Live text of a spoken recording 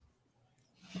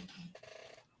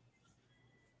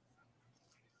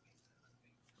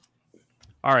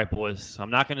All right, boys. I'm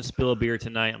not going to spill a beer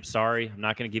tonight. I'm sorry. I'm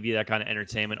not going to give you that kind of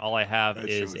entertainment. All I have That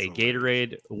shit is was a hilarious.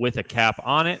 Gatorade with a cap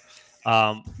on it.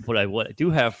 But what I do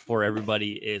have for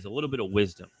everybody is a little bit of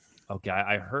wisdom. Okay,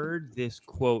 I heard this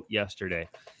quote yesterday,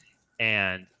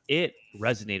 and it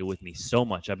resonated with me so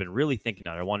much. I've been really thinking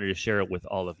on it. I wanted to share it with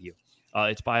all of you.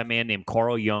 It's by a man named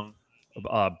Carl Jung,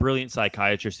 a brilliant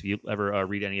psychiatrist. If you ever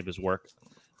read any of his work,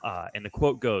 and the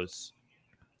quote goes,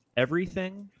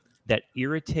 "Everything that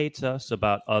irritates us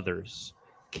about others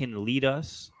can lead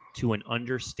us to an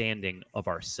understanding of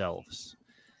ourselves."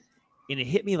 And it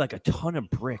hit me like a ton of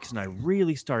bricks, and I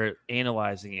really started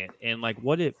analyzing it. And like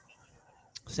what it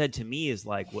said to me is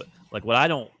what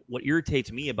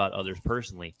irritates me about others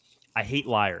personally. I hate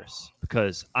liars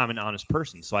because I'm an honest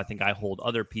person, so I think I hold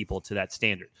other people to that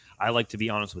standard. I like to be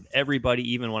honest with everybody,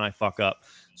 even when I fuck up.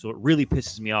 So it really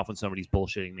pisses me off when somebody's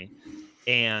bullshitting me,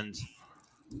 and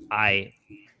I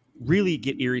really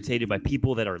get irritated by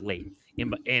people that are late.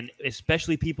 And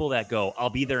especially people that go, I'll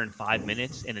be there in 5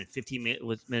 minutes, and then 15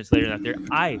 minutes later, not there.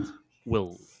 I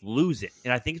will lose it.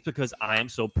 And I think it's because I am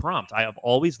so prompt. I have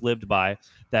always lived by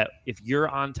that. If you're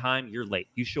on time, you're late.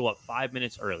 You show up 5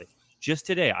 minutes early. Just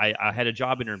today, I had a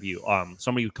job interview.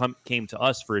 Somebody who came to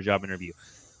us for a job interview.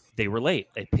 They were late.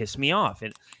 They pissed me off.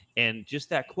 And just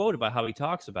that quote about how he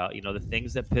talks about, the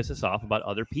things that piss us off about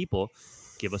other people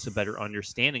give us a better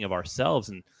understanding of ourselves.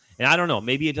 And I don't know,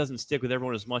 maybe it doesn't stick with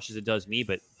everyone as much as it does me,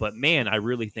 but man, I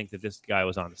really think that this guy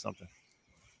was onto something.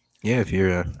 Yeah, if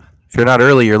you're not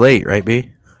early, you're late, right,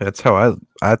 B? That's how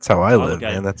That's I how I look live, at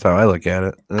it. man. That's how I look at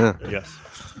it. Yes.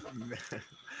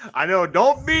 I know.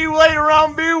 Don't be late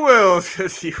around B Wills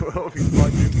because he will be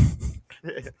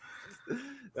fucking.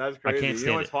 That's I can't crazy. You know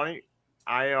stand what's it. funny?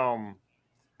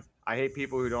 I hate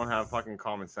people who don't have fucking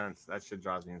common sense. That shit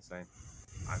drives me insane.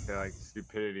 I feel like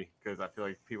stupidity because I feel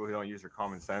like people who don't use their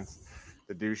common sense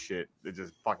to do shit, it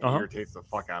just fucking Uh-huh. irritates the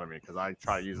fuck out of me because I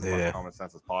try to use as much Yeah. common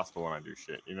sense as possible when I do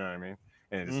shit. You know what I mean?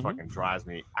 And it just Mm-hmm. fucking drives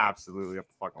me absolutely up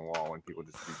the fucking wall when people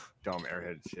just do dumb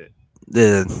airheaded shit.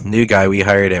 The new guy we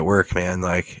hired at work, man,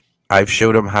 like I've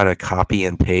showed him how to copy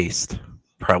and paste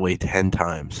probably 10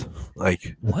 times.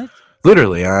 Like What?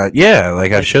 literally, yeah,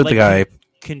 like I've Like showed the like guy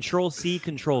Control C,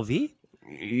 Control V?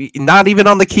 not even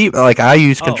on the key. Like I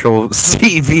use Oh. Control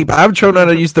C V, but I'm showing how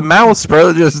to use the mouse,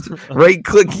 bro. Just right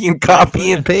clicking and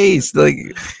copy and paste. Like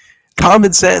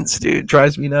common sense, dude,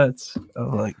 drives me nuts.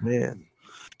 I'm like, man,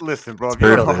 Listen, bro, it's if you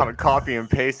don't know perfect. how to copy and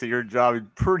paste at your job,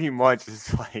 it pretty much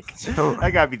is like So,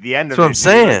 that gotta be the end that's of what it, I'm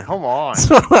dude. Like, saying. come on. That's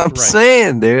what I'm Right.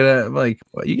 saying, dude. I'm like,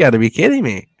 well, you got to be kidding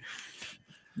me.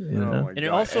 You Oh know? my And it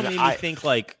god. also made me think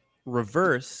like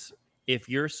reverse. If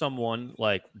you're someone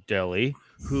like Deli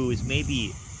who is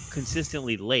maybe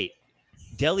consistently late,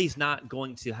 Deli's not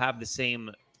going to have the same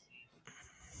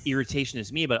irritation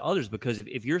as me about others, because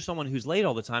if you're someone who's late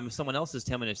all the time, if someone else is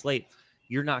 10 minutes late,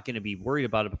 you're not going to be worried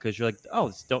about it because you're like,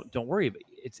 oh, don't worry.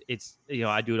 It's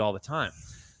I do it all the time.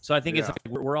 So I think it's Yeah.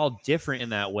 like we're all different in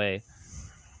that way,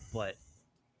 but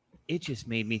it just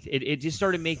made me it just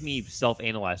started making me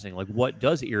self-analyzing, like what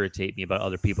does irritate me about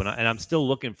other people, and I'm still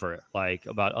looking for it, like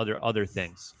about other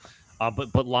things.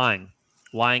 But lying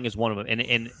is one of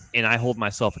them, and I hold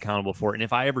myself accountable for it. And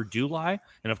if I ever do lie,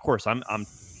 and of course I'm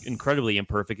incredibly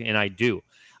imperfect, and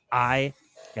I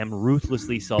am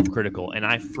ruthlessly self-critical, and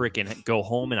I freaking go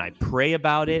home and I pray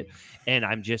about it, and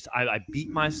I beat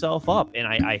myself up, and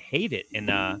I hate it. And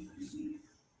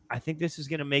I think this is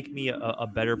going to make me a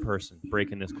better person,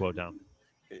 breaking this quote down.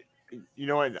 You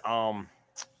know what?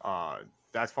 Uh,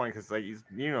 that's funny because like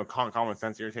common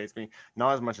sense irritates me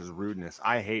not as much as rudeness.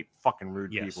 I hate fucking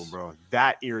rude people, Yes. bro.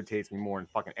 That irritates me more than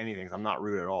fucking anything. 'Cause I'm not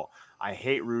rude at all. I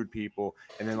hate rude people.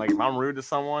 And then like if I'm rude to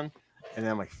someone, and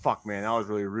then I'm like, fuck, man, that was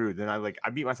really rude. Then I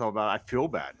beat myself about it. I feel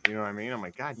bad. You know what I mean? I'm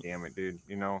like, god damn it, dude.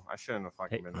 I shouldn't have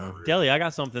fucking Hey, been that rude. Deli, I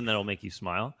got something that'll make you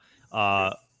smile.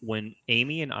 Good. When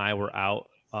Amy and I were out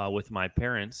with my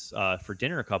parents for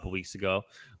dinner a couple weeks ago,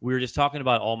 we were just talking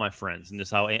about all my friends and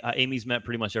just how Amy's met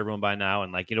pretty much everyone by now,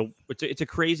 and like it's a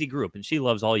crazy group, and she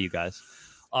loves all you guys.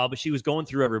 But she was going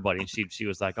through everybody, and she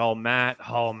was like,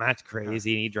 Matt's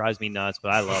crazy, and he drives me nuts,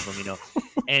 but I love him.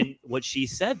 And what she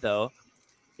said though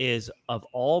is, of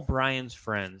all Brian's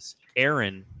friends,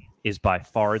 Aaron is by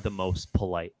far the most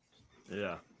polite.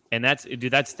 Yeah. And that's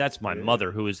my Yeah.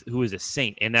 mother, who is a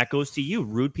saint, and that goes to you.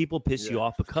 Rude people piss you Yeah.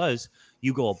 off because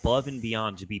you go above and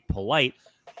beyond to be polite,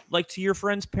 like to your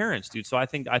friends' parents, dude. So I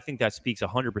think that speaks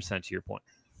 100% to your point.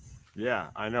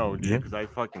 Yeah, I know, dude. Yeah. Because I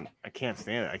can't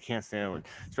stand it. I can't stand it,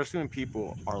 especially when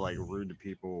people are like rude to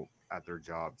people at their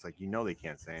jobs. Like they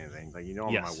can't say anything. Like I'm in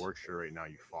my Yes. work shirt right now.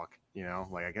 You fuck.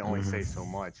 Like I can only Mhm. say so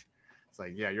much. It's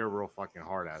like, yeah, you're a real fucking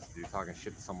hard ass dude talking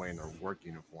shit to somebody in their work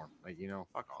uniform. Like,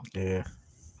 fuck off. Yeah.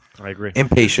 I agree.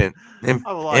 Impatient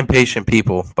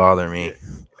people bother me. Yeah.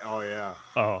 Oh yeah.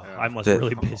 Oh, Yeah. I must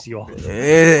really piss you off.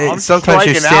 I'm Sometimes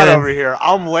you're striking out standing over here.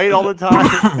 I'm late all the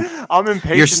time. I'm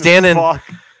impatient. You're standing- As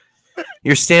fuck.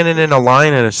 You're standing in a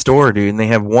line at a store, dude, and they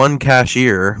have one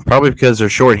cashier, probably because they're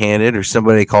shorthanded or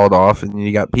somebody called off, and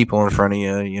you got people in front of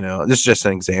you. This is just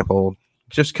an example.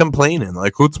 Just complaining,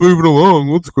 like, let's move it along,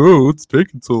 let's go, it's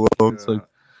taking so long. It's like,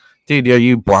 dude, are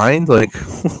you blind? Like,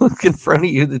 look in front of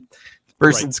you. The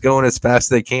person's going as fast as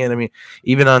they can. I mean,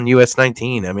 even on US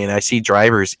 19, I mean, I see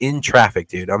drivers in traffic,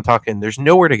 dude. I'm talking, there's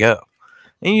nowhere to go.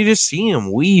 And you just see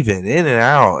them weaving in and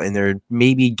out, and they're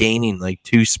maybe gaining like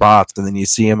 2 spots, and then you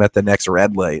see them at the next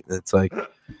red light. It's like,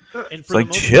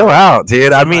 chill out,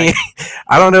 dude. I mean,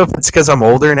 I don't know if it's because I'm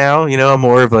older now. I'm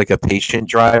more of like a patient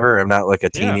driver. I'm not like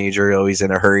a teenager always in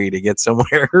a hurry to get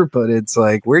somewhere. But it's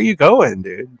like, where are you going,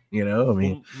 dude? I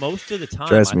mean, most of the time,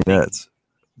 drives me nuts.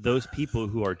 Those people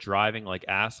who are driving like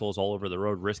assholes all over the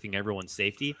road, risking everyone's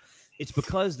safety, it's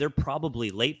because they're probably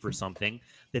late for something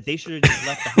that they should have just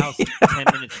left the house 10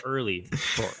 minutes early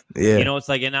for. Yeah. It's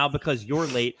like, and now because you're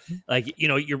late, like,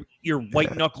 you're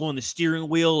white knuckling the steering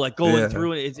wheel, like going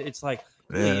through it. It's like,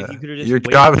 really, if you could have just your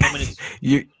waited job, 10 minutes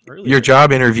your job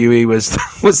interviewee was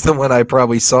the one I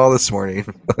probably saw this morning.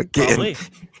 Again,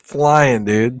 flying,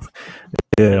 dude.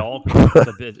 Yeah.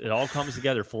 It all comes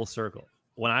together full circle.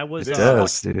 When I was,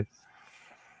 dude.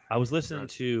 I was listening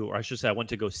to, or I should say, I went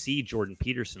to go see Jordan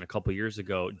Peterson a couple years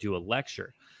ago do a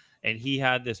lecture, and he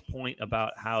had this point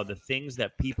about how the things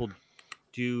that people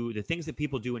do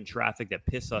in traffic that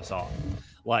piss us off,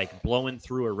 like blowing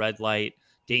through a red light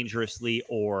dangerously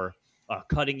or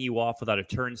cutting you off without a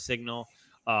turn signal,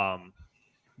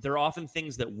 they're often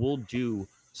things that we'll do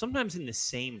sometimes in the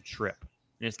same trip.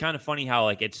 And it's kind of funny how,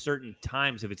 like, at certain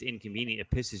times, if it's inconvenient, it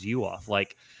pisses you off.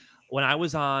 Like when I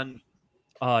was on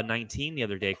 19 the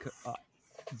other day,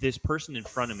 this person in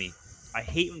front of me, I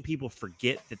hate when people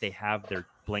forget that they have their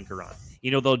blinker on.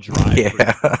 They'll drive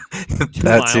for 2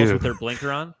 miles with their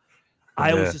blinker on.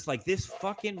 I was just like, this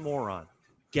fucking moron.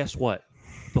 Guess what?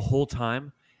 The whole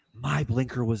time, my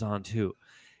blinker was on too.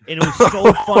 And it was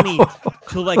so funny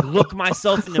to like look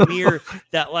myself in the mirror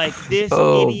that like this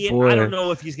idiot, I don't know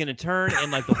if he's going to turn.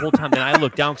 And like the whole time, then I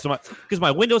look down because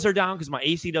my windows are down, because my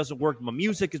AC doesn't work. My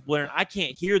music is blaring. I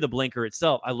can't hear the blinker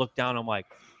itself. I look down. I'm like,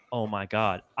 oh my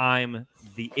God, I'm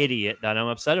the idiot that I'm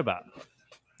upset about.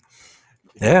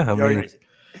 Yeah. I mean,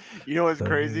 what's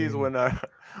crazy is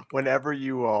whenever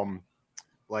you,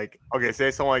 like, okay,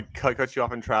 say someone like cuts you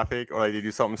off in traffic, or like they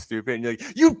do something stupid, and you're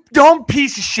like, "You dumb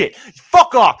piece of shit!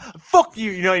 Fuck off! Fuck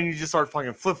you!" And you just start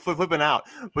fucking flipping out.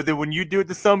 But then when you do it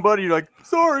to somebody, you're like,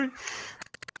 "Sorry."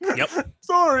 Yep.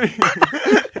 Sorry.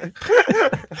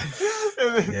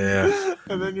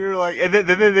 And then you're like, and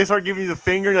then they start giving you the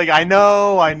finger. You're like, I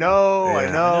know.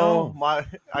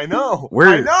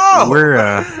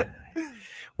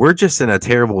 We're just in a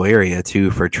terrible area too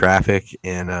for traffic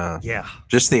and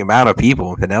just the amount of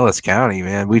people in Pinellas County,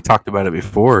 man. We've talked about it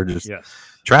before. Just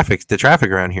traffic. The traffic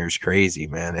around here is crazy,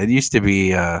 man. It used to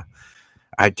be. I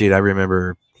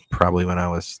remember probably when I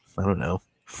was, I don't know,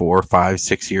 4, 5,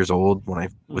 6 years old when I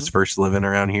was first living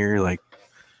around here. Like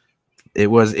it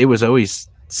was always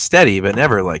steady, but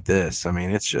never like this. I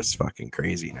mean, it's just fucking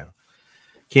crazy now.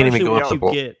 Can't even go up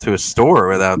to a store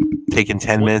without taking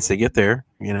 10 minutes to get there,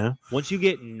 Once you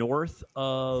get north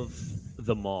of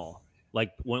the mall,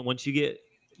 like once you get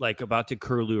like about to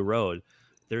Curlew Road,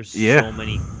 there's so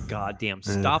many goddamn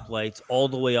stoplights all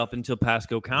the way up until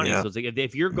Pasco County. So it's like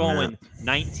if you're going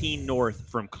 19 north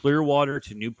from Clearwater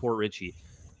to Newport Richey,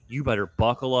 you better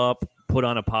buckle up, put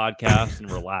on a podcast,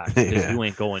 and relax, because you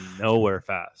ain't going nowhere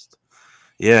fast.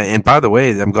 Yeah, and by the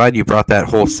way, I'm glad you brought that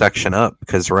whole section up,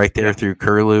 because right there through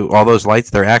Curlew, all those lights,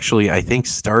 they're actually, I think,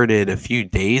 started a few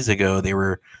days ago. They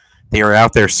were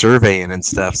out there surveying and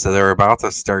stuff, so they're about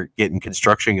to start getting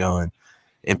construction going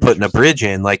and putting a bridge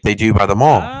in like they do by the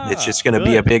mall. It's just going to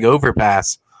be a big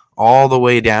overpass all the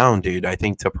way down, dude. I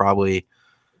think to probably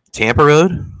Tampa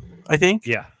Road, I think.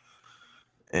 Yeah.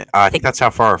 I think that's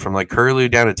how far, from like Curlew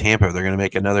down to Tampa. They're going to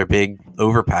make another big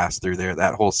overpass through there,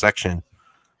 that whole section.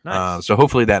 Nice. So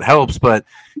hopefully that helps, but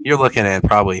you're looking at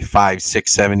probably 5,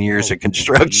 6, 7 years of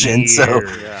construction. So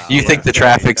you think the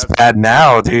traffic's bad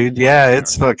now, dude? Yeah,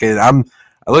 it's fucking. I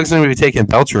look like we taking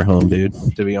Belcher home, dude.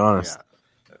 To be honest,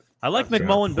 I like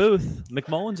McMullen Booth.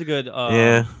 McMullen's a good.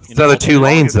 It's other 2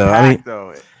 lanes though. I mean,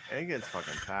 it gets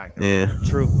fucking packed. Yeah,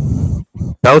 true.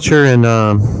 Belcher and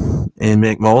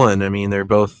McMullen. I mean, they're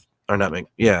both are not.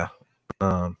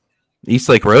 East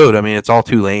Lake Road, I mean, it's all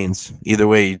 2 lanes. Either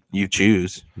way you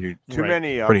choose. You're Too Right.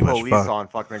 many Pretty much police fucked. on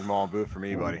fucking McMullen Booth for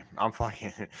me, buddy. I'm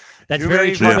fucking. That's too very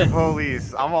many true. fucking but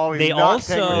police. I'm always They not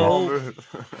taking also- McMullen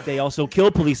Booth. They also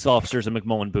kill police officers in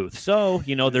McMullen Booth. So,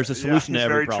 there's a solution to it's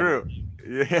every very problem.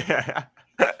 true. Yeah.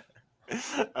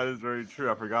 That is very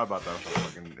true. I forgot about that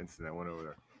fucking incident. Went over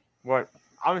there. What?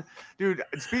 Dude,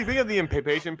 speaking of the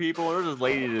impatient people, there was this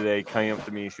lady today coming up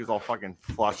to me. She was all fucking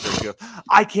flustered. She goes,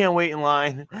 I can't wait in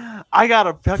line. I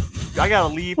gotta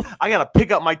leave. I gotta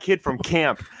pick up my kid from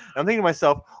camp. And I'm thinking to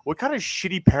myself, what kind of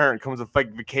shitty parent comes with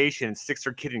like vacation and sticks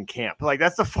their kid in camp? Like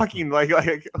that's the fucking like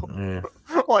Yeah.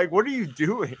 like what are you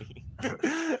doing?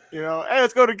 Hey,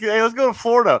 let's go to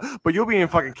Florida, but you'll be in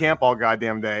fucking camp all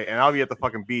goddamn day, and I'll be at the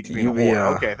fucking beach being You'll be, bored.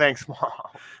 Okay, thanks, Mom.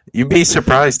 You'd be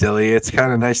surprised, Dilly. It's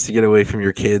kind of nice to get away from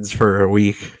your kids for a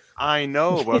week. I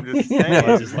know, but I'm just saying.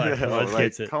 Yeah, just like, let's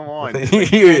get it. Come on,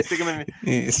 You- stick them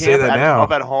in You say camp that now.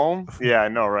 up at home. Yeah, I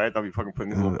know, right? I'll be fucking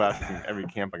putting these little bastards in every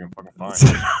camp I can fucking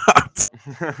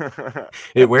find.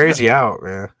 It wears you out,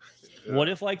 man. What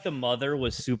if like the mother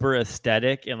was super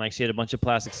aesthetic and like she had a bunch of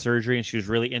plastic surgery and she was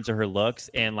really into her looks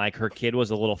and like her kid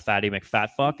was a little fatty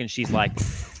McFatfuck and she's like,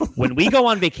 when we go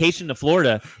on vacation to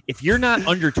Florida, if you're not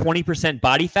under 20%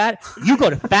 body fat, you go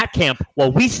to fat camp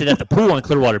while we sit at the pool on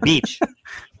Clearwater Beach.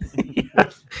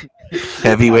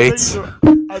 Heavyweights.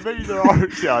 I bet you there are.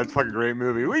 Yeah, it's a fucking great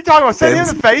movie. What are you talking about? Send him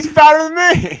in the face fatter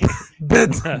than me.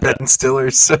 Ben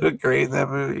Stiller's so great in that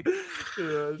movie. Yeah,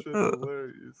 that's just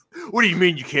hilarious. What do you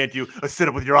mean you can't do a sit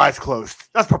up with your eyes closed?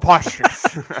 That's preposterous.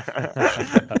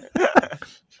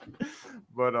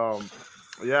 But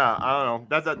yeah, I don't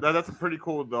know. That's a pretty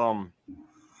cool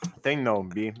thing though.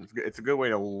 B. It's a good way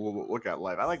to look at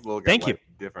life. I like to look Thank at you. life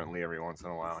differently every once in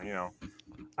a while.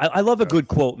 I love a good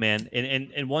quote, man.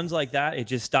 And ones like that, it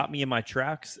just stopped me in my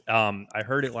tracks. I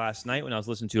heard it last night when I was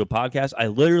listening to a podcast. I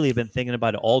literally have been thinking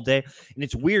about it all day. And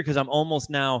it's weird because I'm almost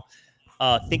now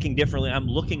thinking differently. I'm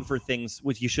looking for things,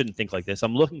 which you shouldn't think like this.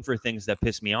 I'm looking for things that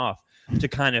piss me off to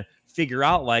kind of figure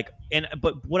out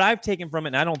but what I've taken from it,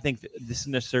 and I don't think this is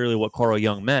necessarily what Carl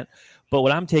Jung meant, but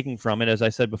what I'm taking from it, as I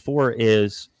said before,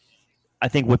 is I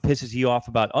think what pisses you off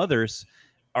about others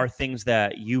are things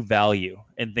that you value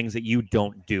and things that you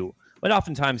don't do. But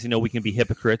oftentimes, we can be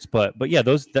hypocrites, but yeah,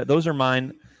 those are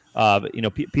mine.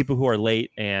 People who are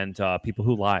late and people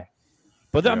who lie.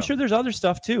 But I'm sure there's other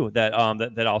stuff too that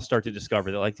I'll start to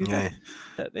discover that like, dude, Yeah.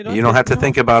 they You don't have to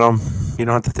think about them. You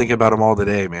don't have to think about them all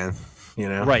today, man.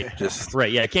 Right. Just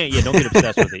Right. Yeah. Don't get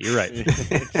obsessed with it. You're right.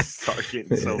 Start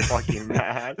getting so fucking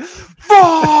mad.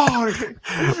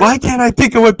 Fuck! why can't I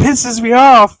think of what pisses me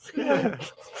off?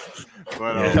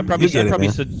 But Yeah. I probably, You get I it, probably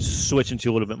man. should switch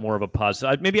into a little bit more of a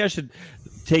positive. Maybe I should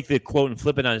take the quote and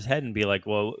flip it on his head and be like,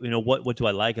 well, what do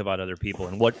I like about other people,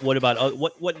 and what about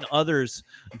what in others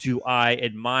do I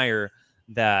admire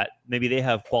that maybe they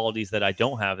have qualities that I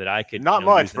don't have that I could not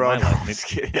much, use in bro. my life. Maybe- Just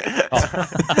kidding.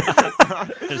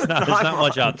 There's not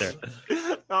much out there.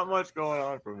 Not much going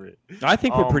on for me. I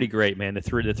think we're pretty great, man. The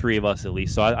three of us at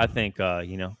least. So I think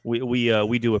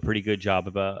we do a pretty good job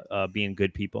about being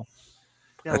good people.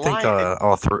 Yeah, I think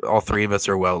all three of us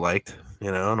are well liked. I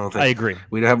don't think I agree.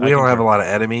 we don't have concur. a lot of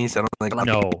enemies. I don't think a lot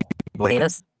of No. people hate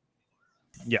us.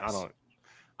 Yes.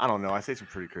 I don't know. I say some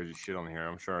pretty crazy shit on here.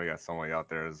 I'm sure I got somebody out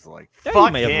there that's like, Yeah, you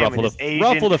fuck may have him ruffled and his a- Asian,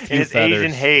 ruffled a and few his Asian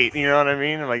feathers. hate. You know what I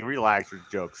mean? I'm like, relax with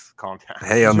jokes. Calm down.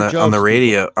 Hey, on These are the jokes,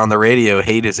 on the radio,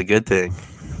 hate is a good thing.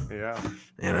 Yeah.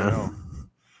 You I know.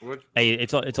 What? Hey,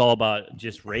 it's all about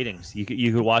just ratings. You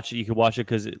could watch it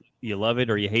because you love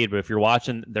it or you hate it. But if you're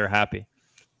watching, they're happy.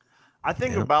 I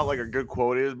think Yeah. about like a good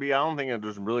quote is, I don't think that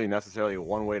there's really necessarily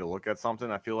one way to look at something.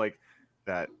 I feel like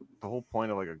that the whole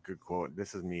point of like a good quote,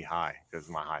 this is me high, this is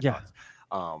my high Yeah.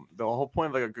 thoughts. The whole point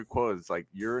of like a good quote is like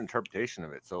your interpretation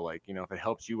of it. So like, if it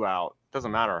helps you out,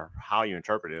 doesn't matter how you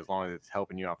interpret it as long as it's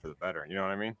helping you out for the better. You know what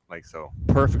I mean? Like, so,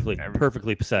 Perfectly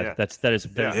said. Yeah. That is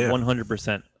Yeah.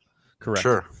 100% correct.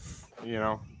 Sure.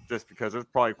 just because there's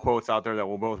probably quotes out there that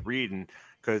we'll both read and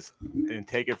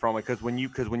take it from it. Cause when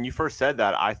you first said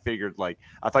that, I figured I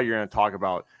thought you were going to talk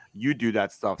about you do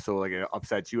that stuff. So like it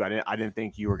upsets you. I didn't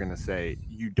think you were going to say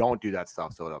you don't do that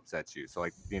stuff. So it upsets you. So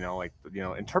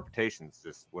interpretations,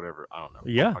 just whatever. I don't know.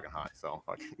 Yeah. I'm fucking high. So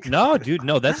fucking. No, dude,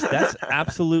 no, that's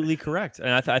absolutely correct. And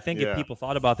I think if Yeah. people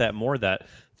thought about that more, that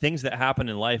things that happen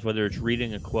in life, whether it's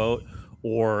reading a quote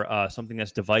or something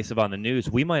that's divisive on the news,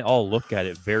 we might all look at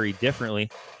it very differently.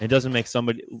 It doesn't make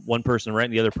one person right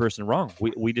and the other person wrong.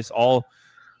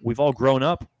 We've all grown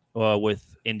up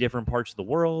in different parts of the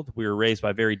world. We were raised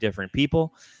by very different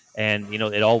people, And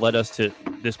it all led us to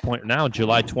this point now,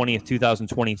 July 20th,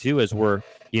 2022, as we're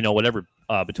whatever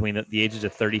between the ages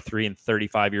of 33 and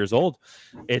 35 years old.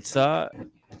 It's a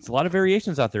lot of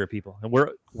variations out there, people, and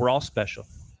we're all special.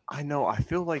 I know. I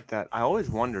feel like that. I always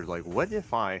wondered, like, what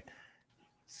if I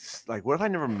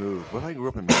never moved? What if I grew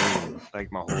up in Maine,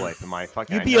 like, my whole life? Am I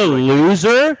fucking? You'd be a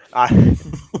loser.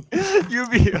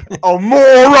 You'd be a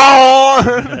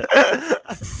moron.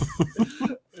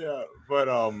 Yeah, but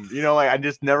like, I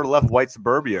just never left white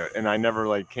suburbia, and I never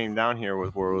like came down here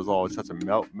where it was all such a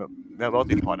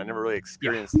melting pot. I never really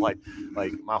experienced like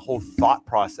my whole thought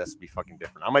process would be fucking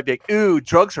different. I might be like, ooh,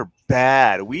 drugs are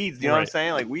bad, weeds. You know what I'm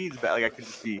saying? Like, weeds bad. Like, I could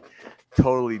just be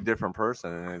totally different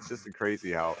person, and it's just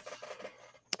crazy how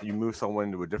you move someone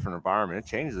into a different environment, it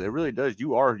changes. It really does.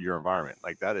 You are your environment.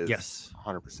 Like, that is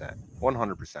 100%.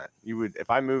 100%. You would,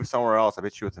 if I moved somewhere else, I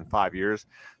bet you within 5 years,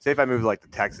 say if I moved like to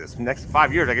Texas, next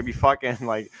 5 years, I could be fucking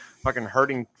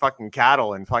herding fucking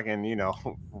cattle and fucking,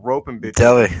 roping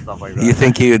bitches and stuff like that. You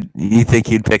think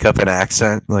you'd pick up an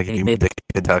accent? Like if you moved to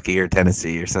Kentucky or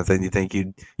Tennessee or something, you think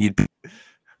you'd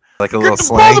like a little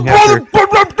slang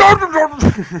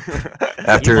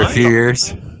after a few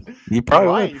years? You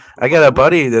probably would. I got a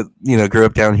buddy that grew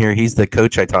up down here. He's the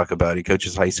coach I talk about. He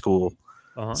coaches high school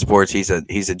sports. He's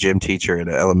a gym teacher at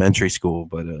an elementary school,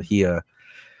 but he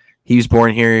was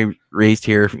born here, raised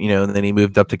here, and then he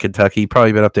moved up to Kentucky.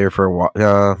 Probably been up there for a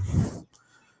while,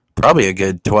 probably a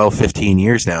good 12, 15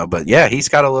 years now. But yeah, he's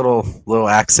got a little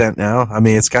accent now. I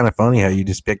mean, it's kind of funny how you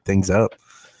just pick things up.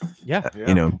 Yeah.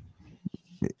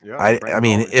 Yeah, I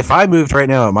mean, if I moved right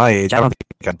now at my age, I don't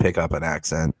think I'd pick up an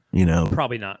accent.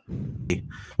 Probably not.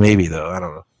 Maybe though. I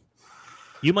don't know.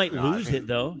 You might lose it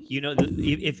though.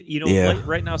 If like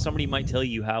right now, somebody might tell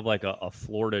you have like a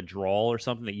Florida drawl or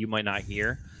something that you might not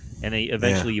hear, and then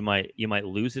eventually you might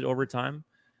lose it over time.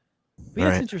 But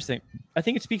that's interesting. I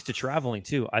think it speaks to traveling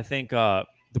too. I think the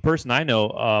person I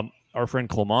know, our friend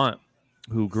Clement,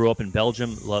 who grew up in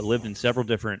Belgium, lived in several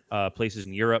different places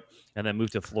in Europe, and then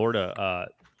moved to Florida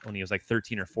when he was like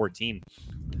 13 or 14.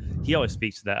 He always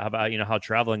speaks to that about how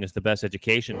traveling is the best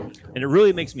education, and it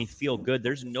really makes me feel good.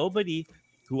 There's nobody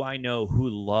who I know who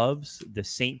loves the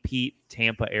St. Pete,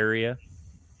 Tampa area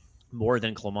more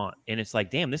than Clement, and it's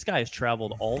like, damn, this guy has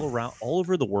traveled all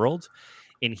over the world,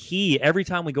 and every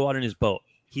time we go out in his boat,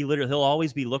 he'll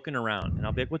always be looking around, and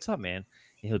I'll be like, "What's up, man?"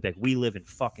 And he'll be like, "We live in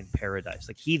fucking paradise."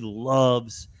 Like, he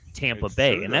loves Tampa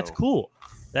Bay, and that's cool.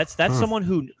 That's someone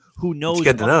who knows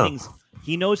things.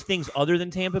 He knows things other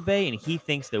than Tampa Bay, and he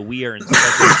thinks that we are in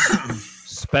such a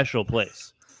special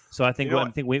place. So I think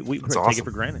we take it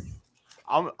for granted.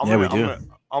 I'm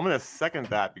gonna second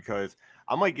that, because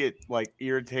I might get like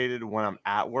irritated when I'm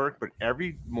at work, but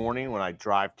every morning when I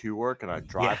drive to work and I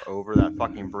drive over that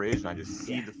fucking bridge and I just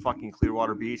see the fucking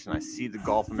Clearwater Beach and I see the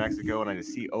Gulf of Mexico and I just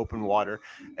see open water,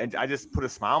 and I just put a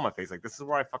smile on my face. Like, this is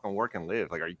where I fucking work and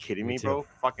live. Like, are you kidding me, bro?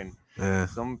 Fucking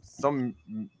some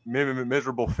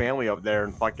miserable family up there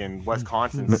in fucking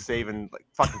Wisconsin saving like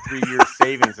fucking 3 years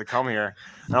savings to come here,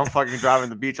 and I'm fucking driving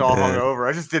the beach all hungover.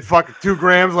 I just did fucking 2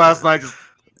 grams last night. Just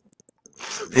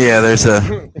there's a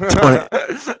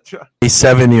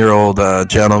 27-year-old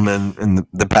gentleman in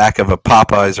the back of a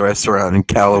Popeyes restaurant in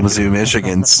Kalamazoo,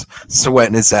 Michigan,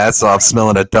 sweating his ass off,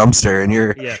 smelling a dumpster, and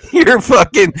you're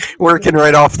fucking working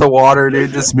right off the water, dude,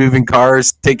 just moving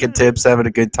cars, taking tips, having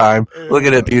a good time,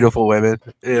 looking at beautiful women.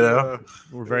 We're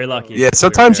very lucky. Yeah,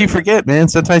 sometimes you forget, man.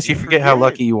 Sometimes you forget how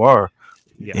lucky you are.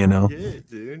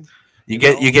 Dude. You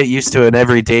get used to an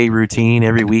everyday routine,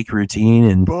 every week routine,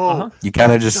 and you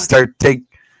kind of just start take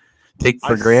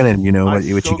for granted, what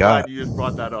you got. Glad you just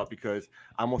brought that up, because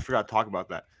I almost forgot to talk about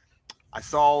that. I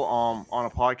saw on a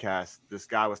podcast this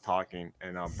guy was talking,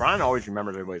 and Brian always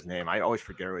remembers everybody's name. I always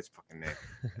forget everybody's fucking name,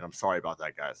 and I'm sorry about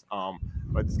that, guys.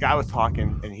 But this guy was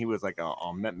talking, and he was like a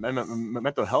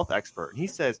mental health expert, and he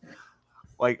says,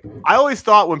 like, I always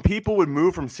thought when people would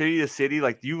move from city to city,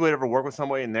 like, you would ever work with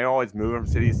somebody and they always move from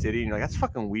city to city, and you're like, that's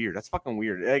fucking weird. That's fucking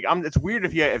weird. Like, it's weird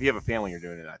if you have a family, you're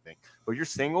doing it, I think. But if you're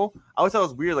single, I always thought it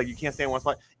was weird. Like, you can't stay in one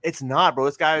spot. It's not, bro.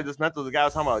 The guy I was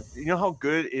talking about, you know how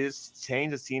good it is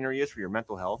change the scenery is for your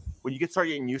mental health? When you start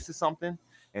getting used to something,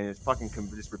 and it's fucking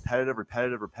just repetitive,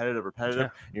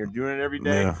 and you're doing it every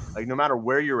day. Like, no matter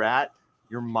where you're at,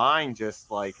 your mind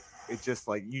just like it's just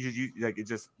like it's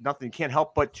just nothing. You can't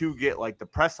help but to get like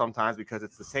depressed sometimes because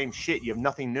it's the same shit. You have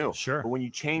nothing new. Sure. But when you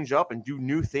change up and do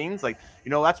new things, like,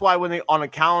 that's why when they on a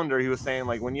calendar, he was saying,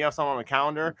 like, when you have something on a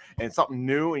calendar and it's something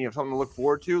new and you have something to look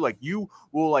forward to, like, you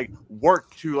will like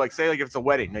work to, like, say, like, if it's a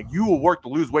wedding, like, you will work to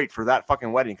lose weight for that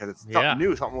fucking wedding because it's something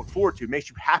new, something to look forward to. It makes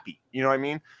you happy. You know what I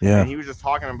mean? Yeah. And he was just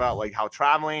talking about like how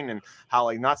traveling and how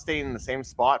like not staying in the same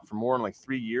spot for more than like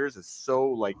 3 years is so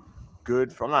like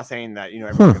good for. I'm not saying that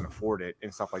everyone can afford it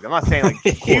and stuff like that. I'm not saying like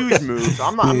huge moves.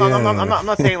 I'm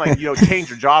not saying like change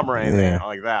your job or anything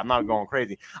like that. I'm not going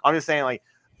crazy. I'm just saying like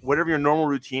whatever your normal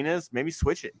routine is, maybe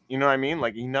switch it. You know what I mean?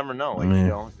 Like you never know. Like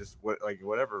just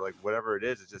whatever it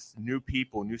is. It's just new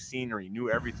people, new scenery,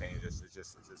 new everything. It's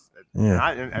just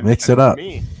mix it up.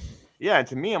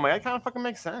 To me, I'm like, that kind of fucking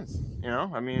makes sense.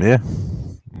 I mean, yeah.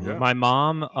 My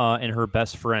mom and her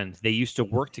best friend, they used to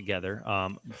work together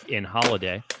in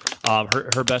Holiday.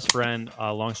 Her best friend,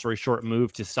 long story short,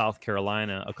 moved to South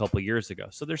Carolina a couple years ago.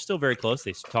 So they're still very close.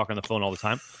 They talk on the phone all the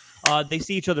time. They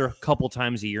see each other a couple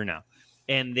times a year now.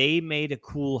 And they made a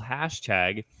cool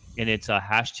hashtag, and it's a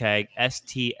hashtag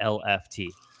STLFT.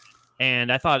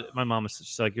 And I thought my mom was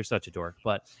just like, you're such a dork,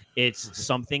 but it's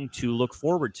something to look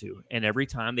forward to. And every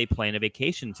time they plan a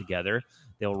vacation together,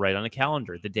 they'll write on a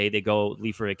calendar the day they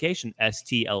leave for vacation,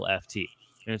 STLFT.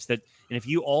 And it's that. And if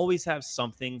you always have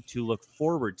something to look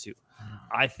forward to,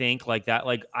 I think like that.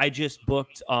 Like I just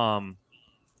booked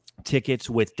tickets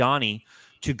with Donnie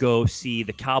to go see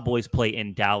the Cowboys play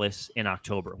in Dallas in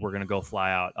October. We're gonna go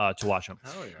fly out to watch them.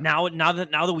 Yeah. Now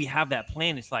that we have that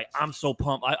plan, it's like I'm so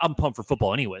pumped. I'm pumped for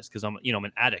football anyways because I'm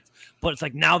an addict. But it's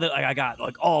like now that I got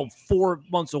like 4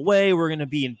 months away, we're gonna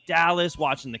be in Dallas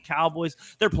watching the Cowboys.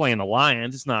 They're playing the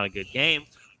Lions. It's not a good game.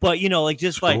 But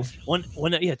it's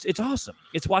awesome.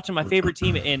 It's watching my favorite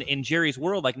team in Jerry's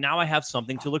world. Like now I have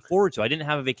something to look forward to. I didn't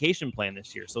have a vacation plan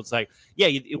this year, so it's like,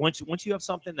 once you have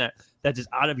something that's just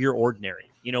out of your ordinary,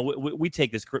 we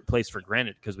take this place for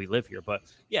granted because we live here. But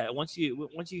once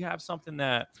you have something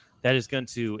that is going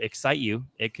to excite you,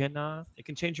 it can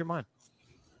change your mind.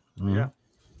 Yeah,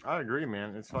 I agree,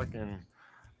 man. It's fucking.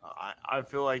 I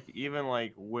feel like even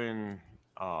like when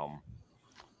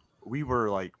we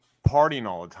were like partying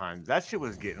all the time, that shit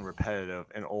was getting repetitive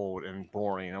and old and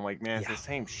boring. I'm like, man, it's the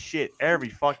same shit every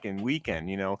fucking weekend,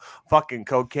 fucking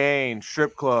cocaine,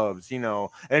 strip clubs,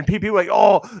 and people like,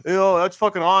 that's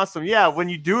fucking awesome. Yeah, when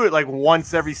you do it like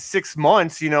once every 6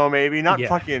 months, maybe not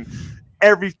fucking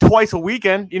twice a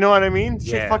weekend, you know what I mean?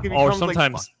 Shit fucking becomes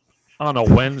sometimes like, on a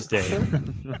Wednesday.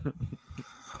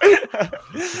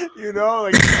 Like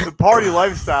the party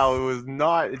lifestyle,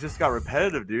 it just got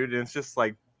repetitive, dude. And it's just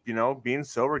like, being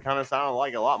sober kind of sounded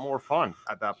like a lot more fun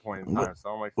at that point in time. So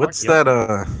I'm like, what's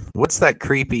that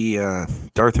creepy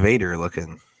Darth Vader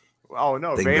looking? Oh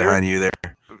no, thing Vader behind you there.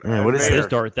 Yeah, what is Vader.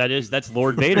 Darth? That's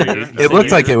Lord Vader. Dude. It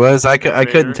looked like it was. I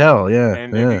couldn't tell. Yeah.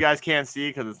 And if you guys can't see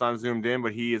because it's not zoomed in,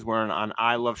 but he is wearing an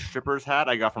 "I Love Strippers" hat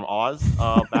I got from Oz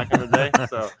back in the day.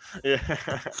 So yeah,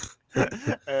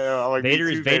 like,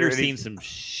 Vader's seen some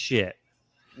shit.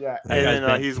 Yeah, and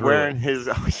then he's wearing his.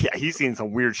 He's seen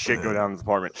some weird shit go down in his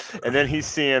apartment, and then he's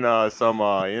seeing some.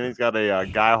 He's got a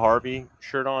Guy Harvey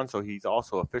shirt on, so he's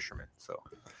also a fisherman. So,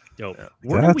 dope. Yeah.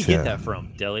 Where did we get that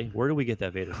from, Deli? Where do we get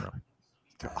that Vader from?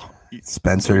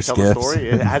 Spencer's Gifts.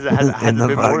 Story? Has it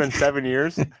been more than 7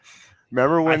 years?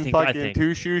 Remember when fucking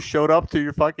Two Shoes showed up to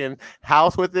your fucking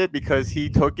house with it because he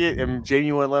took it and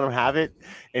Jamie wouldn't let him have it,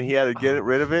 and he had to get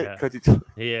rid of it because he took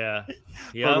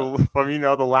from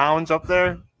the lounge up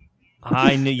there.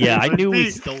 I knew. Yeah, I knew we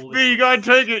stole it. You gotta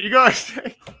take it. You gotta take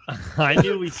it. I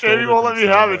knew we stole it. Jamie won't let me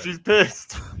have it. She's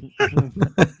pissed.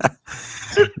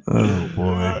 Oh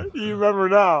boy. You remember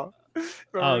now?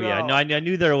 Yeah, no, I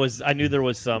knew there was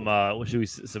some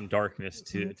some darkness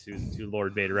to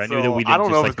Lord Vader. I knew that we didn't. I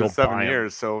don't know just, if it's been 7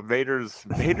 years. So Vader's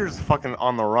fucking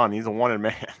on the run. He's a wanted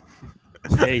man.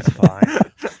 Yeah, he's fine.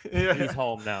 He's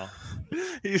home now.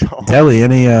 He's home. Telly,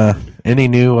 any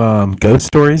new ghost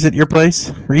stories at your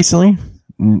place recently?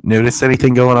 Notice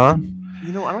anything going on?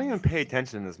 I don't even pay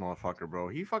attention to this motherfucker, bro.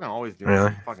 He fucking always doing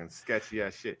really? Fucking sketchy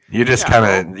ass shit. You're just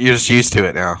you're just used to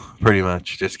it now, pretty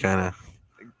much. Just kind of.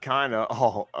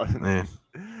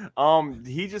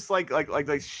 He just like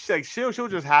she'll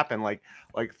just happen like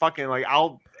fucking like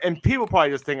and people probably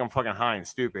just think I'm fucking high and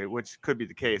stupid, which could be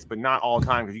the case, but not all the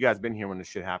time because you guys been here when this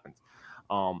shit happens.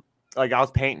 Like I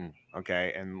was painting,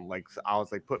 okay, and like I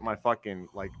was like putting my fucking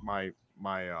like my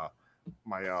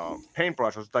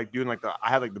paintbrush. I was like doing like I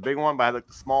had like the big one, but I had like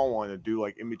the small one to do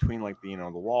like in between like the the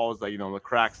walls, like the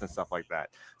cracks and stuff like that.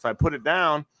 So I put it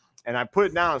down, and I put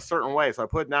it down a certain way. So I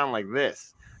put it down like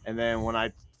this. And then when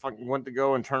I fucking went to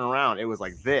go and turn around, it was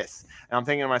like this. And I'm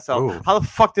thinking to myself, Ooh. how the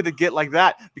fuck did it get like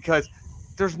that? Because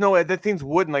there's no, that thing's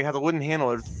wooden, like has a wooden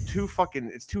handle.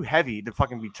 It's too heavy to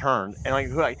fucking be turned. And I'm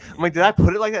like, did I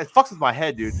put it like that? It fucks with my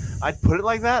head, dude. I'd put it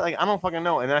like that? Like, I don't fucking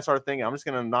know. And then I started thinking, I'm just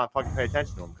gonna not fucking pay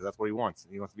attention to him because that's what he wants.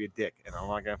 He wants to be a dick, and I'm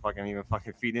not gonna fucking even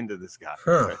fucking feed into this guy.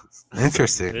 Huh.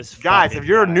 Interesting. This Guys, fucking if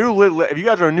you're guy. if you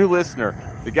guys are a new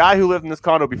listener, the guy who lived in this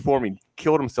condo before me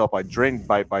killed himself by drinking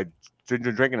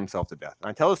himself to death. And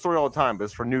I tell this story all the time, but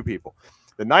it's for new people.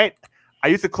 The night I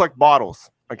used to collect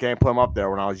bottles, okay, and put them up there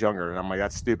when I was younger, and I'm like,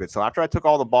 that's stupid. So after I took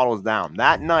all the bottles down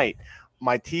that night,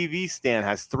 my TV stand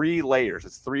has 3 layers.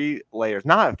 It's 3 layers.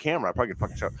 Now I have a camera. I probably can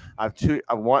fucking show. I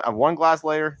have one glass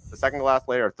layer, the second glass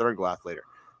layer, a third glass layer.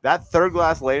 That third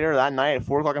glass layer that night at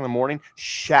 4 o'clock in the morning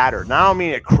shattered. Now I don't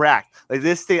mean it cracked. Like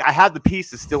this thing, I had the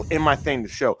pieces still in my thing to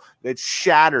show. It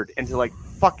shattered into like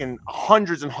fucking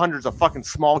hundreds and hundreds of fucking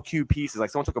small cube pieces. Like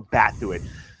someone took a bat to it.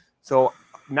 So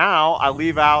now I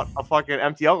leave out a fucking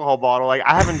empty alcohol bottle. Like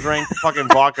I haven't drank fucking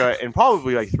vodka in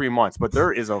probably like 3 months, but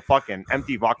there is a fucking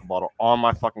empty vodka bottle on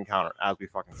my fucking counter as we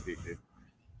fucking speak, dude.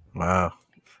 Wow.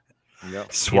 Yep.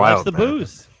 It's He likes wild, the man.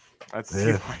 booze. That's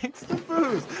Yeah. he likes the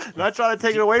booze. And I tried to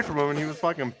take it away from him, and he was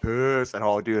fucking pissed. And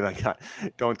oh, dude,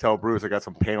 don't tell Bruce I got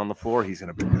some paint on the floor. He's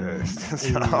gonna be pissed.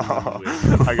 So,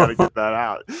 I gotta get that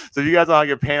out. So if you guys know how to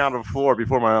get paint out of the floor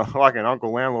before my fucking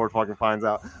uncle landlord fucking finds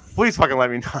out, please fucking let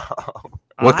me know.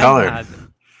 What I color? had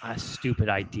a stupid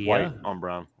idea. White on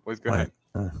brown. Please go ahead.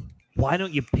 Why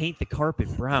don't you paint the carpet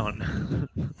brown?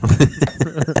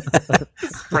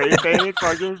 Spray painted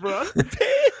fucking bro.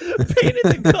 Paint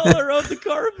it the color of the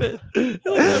carpet.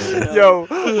 Yo,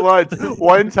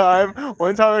 one time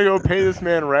I go pay this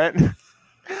man rent,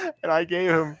 and I gave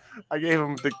him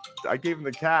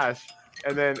the cash,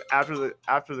 and then after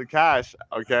the cash,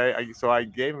 okay, so I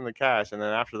gave him the cash, and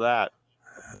then after that,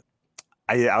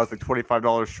 I was like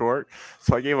 $25 short,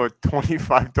 so I gave him a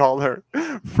 $25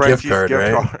 Frenchie's card,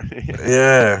 right? card.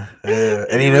 Yeah, yeah.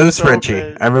 And he He was knows so Frenchie.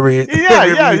 pissed. I remember you.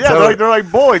 Yeah. They're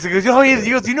like boys. He goes, you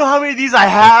know how many of these I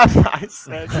have? I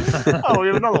said, oh, we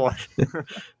have another one.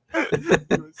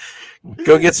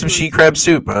 Go get some she crab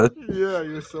soup, bud. Yeah,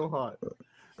 you're so hot.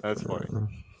 That's funny.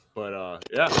 But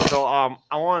yeah. So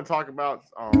I want to talk about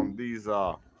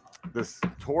this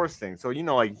tourist thing. So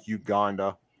like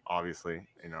Uganda, obviously,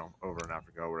 over in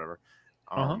Africa or whatever.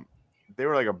 They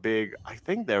were like I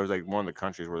think there was like one of the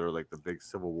countries where there were like the big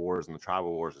civil wars and the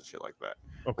tribal wars and shit like that.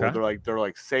 Okay. Well, they're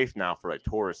like safe now for like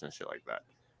tourists and shit like that.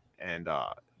 And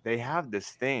they have this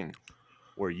thing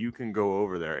where you can go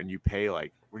over there and you pay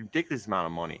like ridiculous amount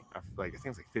of money. I think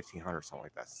it's like $1,500 or something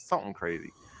like that. Something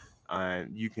crazy.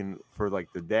 And you can, for like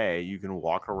the day, you can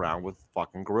walk around with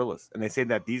fucking gorillas. And they say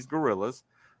that these gorillas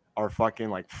are fucking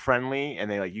like friendly,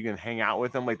 and they like you can hang out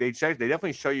with them. Like they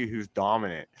definitely show you who's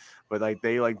dominant, but like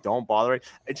they like don't bother it.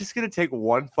 It's just gonna take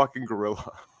one fucking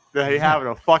gorilla. They having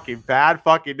a fucking bad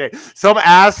fucking day. Some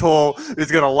asshole is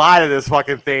gonna lie to this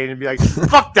fucking thing and be like,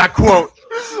 "Fuck that quote.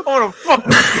 I want to fuck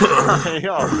this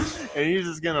guy." And he's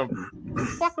just gonna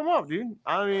fuck him up, dude.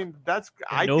 I mean,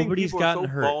 I Nobody's think people gotten are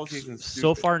so hurt. ballsy and So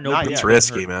stupid. far, Not nobody's yet. That's Yeah,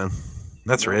 risky, hurt. man.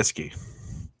 That's No. risky.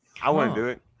 I wouldn't Huh. do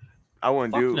it. I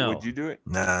wouldn't Fuck do it. no. Would you do it?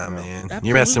 Nah, No. man. Absolutely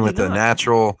You're messing with a not.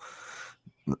 natural,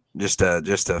 just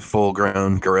a full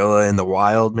grown gorilla in the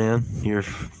wild, man. You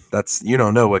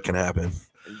don't know what can happen.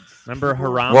 Remember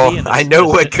Harambe? Well, and I know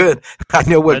what could.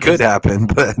 could happen,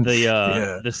 but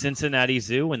The Cincinnati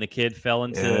Zoo when the kid fell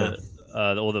into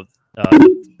the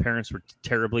parents were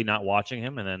terribly not watching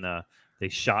him, and then they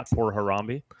shot poor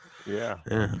Harambe. Yeah.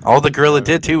 yeah. All the gorilla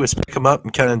did too was pick him up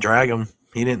and kind of drag him.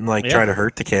 He didn't try to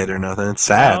hurt the kid or nothing. It's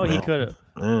sad. Oh, he man. could have.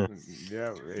 Yeah.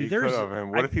 Yeah, Dude, he there's- could have. And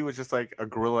what if he was just like a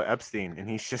gorilla Epstein, and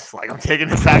he's just like, I'm taking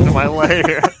it back to my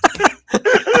lair.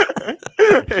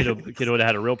 Kid would have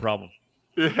had a real problem.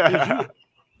 Yeah.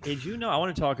 Did you know? I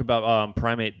want to talk about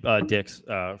primate dicks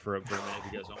for a minute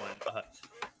if you guys don't mind.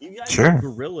 You guys Sure. know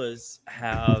gorillas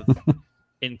have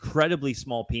incredibly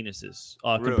small penises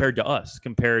Really? compared to us,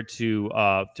 compared to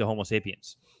Homo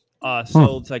sapiens.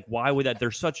 So it's like, why would that?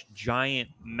 They're such giant,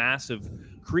 massive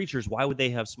creatures. Why would they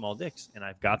have small dicks? And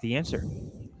I've got the answer.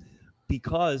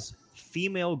 Because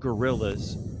female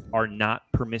gorillas are not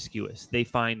promiscuous. They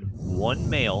find one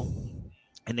male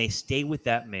and they stay with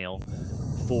that male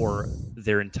for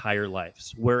their entire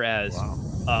lives. Whereas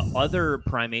other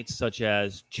primates, such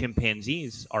as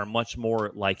chimpanzees, are much more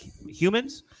like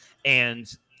humans, and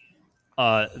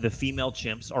the female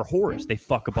chimps are whores. They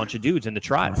fuck a bunch of dudes in the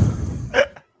tribe.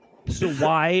 So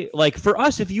why, like for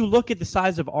us, if you look at the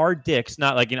size of our dicks,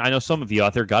 not like, I know some of you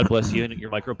out there, God bless you and your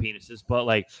micro penises, but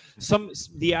like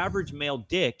the average male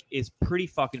dick is pretty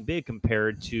fucking big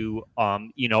compared to,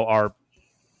 our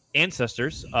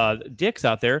ancestors, dicks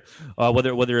out there,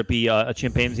 whether it be a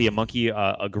chimpanzee, a monkey,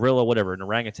 a gorilla, whatever, an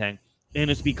orangutan, and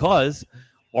it's because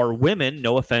our women,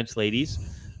 no offense, ladies,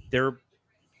 they're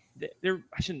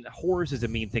whores is a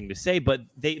mean thing to say, but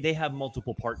they have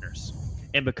multiple partners.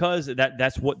 And because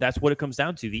that's what it comes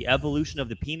down to. The evolution of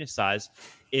the penis size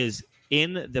is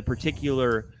in the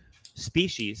particular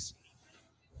species.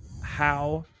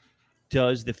 How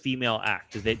does the female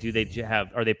act?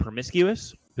 Are they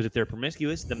promiscuous? Because if they're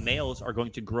promiscuous, the males are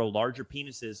going to grow larger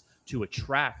penises to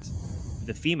attract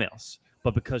the females.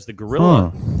 But because the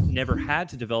gorilla never had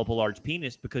to develop a large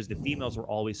penis, because the females were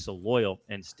always so loyal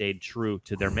and stayed true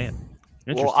to their man.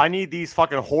 Well, I need these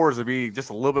fucking whores to be just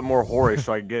a little bit more whorish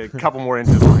so I can get a couple more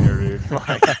inches on here, dude.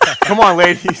 Like, come on,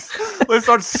 ladies. Let's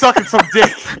start sucking some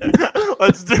dick.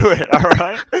 Let's do it, all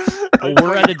right? Well,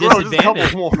 we're at a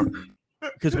disadvantage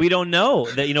because we don't know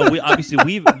that,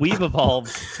 we've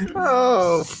evolved.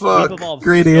 Oh, fuck. We've evolved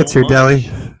Great so answer, much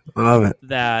Deli. Love it.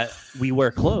 that we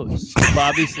wear clothes. But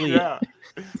obviously, Yeah.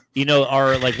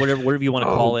 our, like, whatever you want to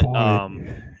call it,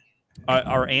 boy.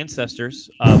 our ancestors,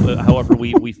 however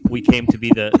we came to be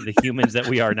the humans that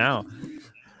we are now,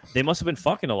 they must have been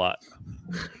fucking a lot.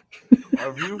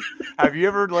 Have you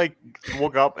ever like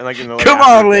woke up and like in the Come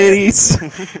on, ladies.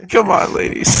 Come on,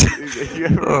 ladies. You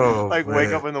ever Oh, wake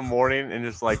man. up in the morning and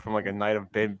just like from like a night of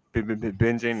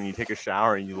binging and you take a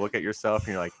shower and you look at yourself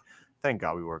and you're like, thank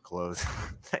God we wear clothes.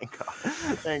 Thank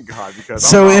God, because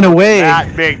So I'm in not a way-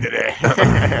 that big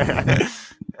today.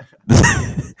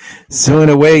 So in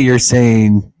a way, you're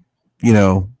saying,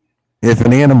 if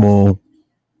an animal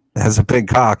has a big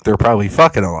cock, they're probably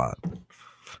fucking a lot.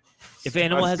 If an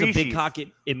animal has a big species. cock,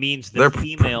 it means the They're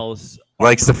females are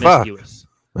likes to fuck. promiscuous.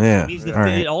 Yeah. It means All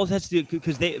right. it all has to do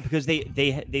because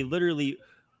they literally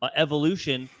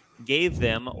evolution gave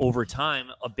them over time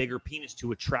a bigger penis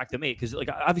to attract the mate. Because like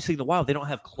obviously in the wild they don't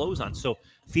have clothes on, so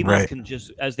females Right. can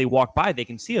just as they walk by they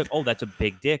can see like, oh, that's a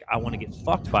big dick. I want to get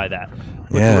fucked by that.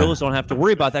 But Yeah. gorillas don't have to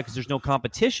worry about that because there's no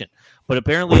competition. But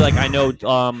apparently, like I know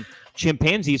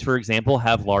chimpanzees, for example,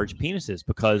 have large penises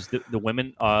because the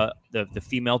women, the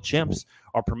female chimps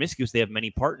are promiscuous. They have many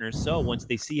partners. So once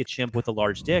they see a chimp with a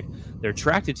large dick, they're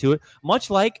attracted to it. Much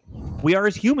like we are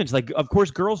as humans. Like, of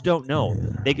course, girls don't know.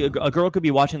 A girl could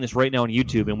be watching this right now on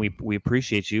YouTube, and we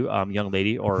appreciate you, young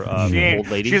lady or old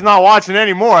lady. She's not watching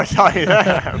anymore, I tell you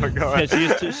that. But go Yeah,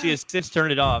 ahead. she has since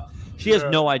turned it off. She has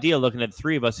no idea looking at the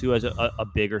three of us who has a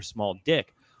big or small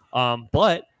dick.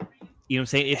 But you know what I'm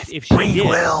saying? If she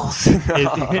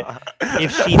did,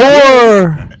 if she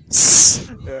did,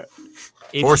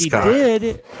 if Horse she cock.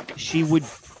 did, she would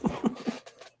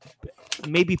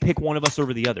maybe pick one of us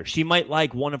over the other. She might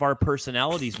like one of our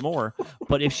personalities more,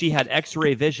 but if she had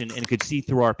X-ray vision and could see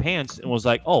through our pants and was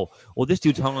like, "Oh, well, this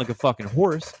dude's hung like a fucking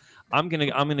horse. I'm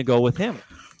gonna go with him."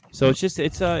 So it's just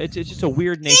a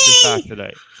weird nature fact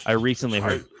that I recently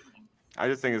heard. I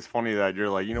just think it's funny that you're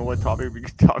like, you know what topic we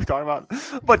could talk about?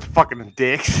 A bunch of fucking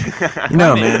dicks.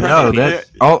 No, I mean, man, no. probably That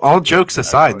all jokes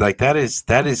aside, like that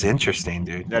is interesting,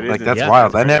 dude. That is Like that's yeah.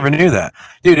 wild. I never knew that,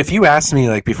 dude. If you asked me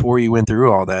like before you went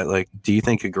through all that, like, do you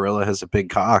think a gorilla has a big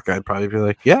cock? I'd probably be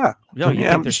like, yeah, No, you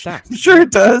yeah, think they're stacked. sure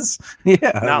it does.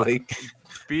 Yeah, Now- like,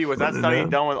 B, was that Wanna study know?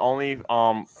 done with only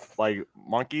like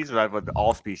monkeys or that with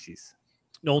all species?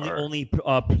 Only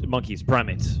monkeys,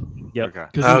 primates. Yep. Okay.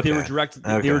 Because they were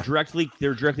Okay. they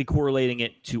were directly correlating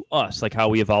it to us, like how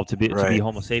we evolved to be Right.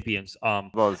 Homo sapiens.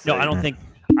 Well, No, I don't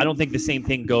think the same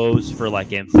thing goes for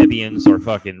like amphibians or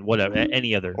fucking whatever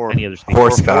any other species.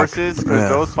 Horse Or cock. horses, because Yeah.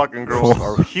 those fucking girls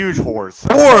are huge whores.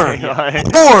 Whore!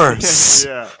 Like- Horse.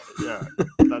 Yeah, yeah.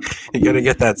 That's- You gotta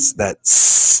get that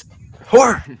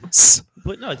horse.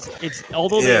 But no, it's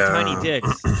although they have tiny Yeah.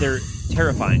 dicks, they're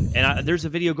terrifying. And there's a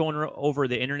video going over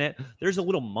the internet. There's a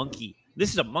little monkey.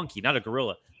 This is a monkey, not a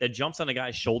gorilla, that jumps on a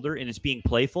guy's shoulder and is being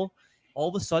playful. All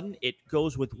of a sudden, it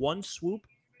goes with one swoop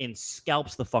and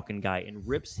scalps the fucking guy and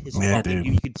rips his Yeah, fucking.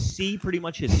 dude. You could see pretty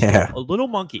much his Yeah. skull. A little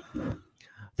monkey.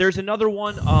 There's another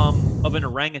one of an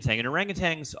orangutan. And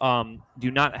orangutans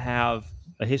do not have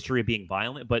a history of being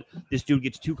violent, but this dude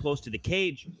gets too close to the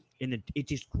cage and it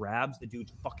just grabs the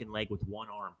dude's fucking leg with one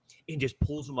arm and just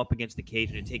pulls him up against the cage.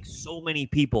 And it takes so many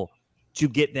people to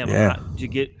get them to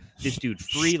get this dude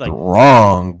free. Like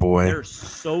Strong boy. they're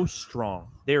so strong.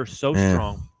 They're so Yeah.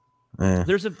 strong. Yeah.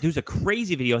 There's a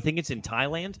crazy video. I think it's in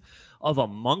Thailand of a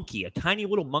monkey, a tiny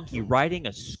little monkey riding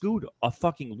a scooter, a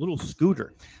fucking little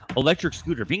scooter, electric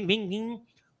scooter, bing, bing, bing,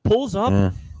 pulls up,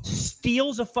 Yeah.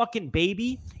 steals a fucking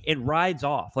baby, and rides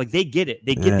off. Like they get it.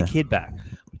 They get the kid back.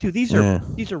 Dude, these are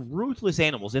ruthless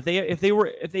animals. If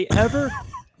they ever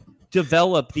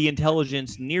develop the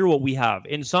intelligence near what we have,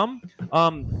 in some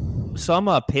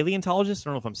paleontologists, I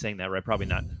don't know if I'm saying that right, probably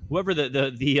not. Whoever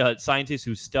the scientists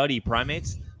who study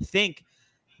primates think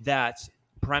that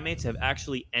primates have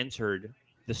actually entered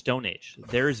the Stone Age.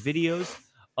 There's videos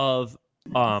of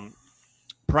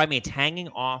primates hanging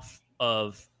off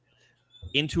of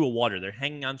into a water. They're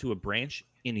hanging onto a branch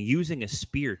and using a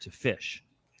spear to fish.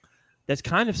 That's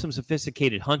kind of some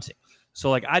sophisticated hunting.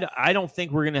 So, like, I don't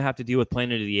think we're going to have to deal with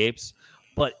Planet of the Apes.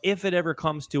 But if it ever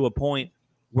comes to a point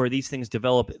where these things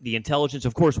develop the intelligence,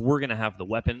 of course, we're going to have the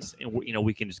weapons. And,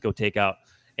 we can just go take out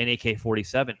an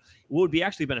AK-47. What would be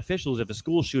actually beneficial is if a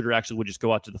school shooter actually would just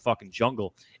go out to the fucking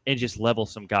jungle and just level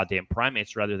some goddamn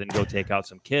primates rather than go take out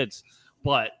some kids.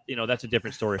 But, that's a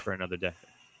different story for another day.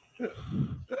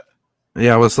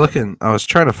 Yeah, I was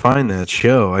trying to find that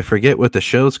show. I forget what the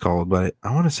show's called, but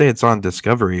I want to say it's on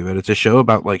Discovery, but it's a show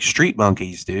about like street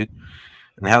monkeys, dude,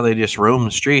 and how they just roam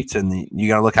the streets, and you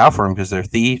got to look out for them because they're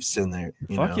thieves and they're,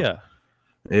 yeah.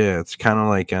 Yeah, it's kind of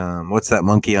like, what's that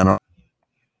monkey on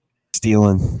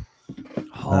stealing?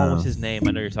 Oh, what's his name?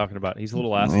 I know you're talking about. He's a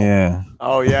little asshole. Yeah.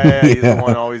 Oh yeah. He's the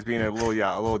one always being a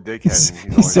little dickhead.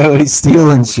 And So he's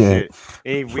stealing shit.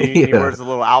 He wears a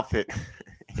little outfit.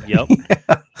 Yep.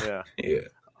 Yeah.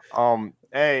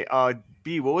 Hey,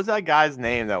 B, what was that guy's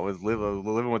name that was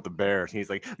living with the bears? He's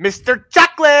like, Mr.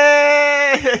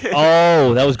 Chocolate.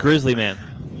 Oh, that was Grizzly Man.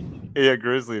 Yeah,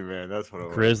 Grizzly Man. That's what it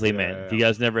was. Grizzly Man. If you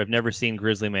guys have never seen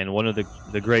Grizzly Man, one of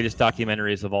the greatest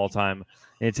documentaries of all time.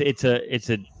 It's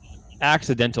a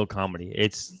accidental comedy.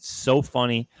 It's so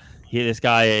funny. This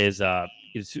guy is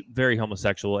very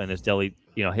homosexual, and his deli,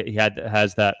 he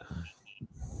has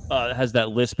that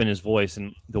lisp in his voice,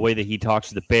 and the way that he talks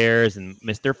to the bears and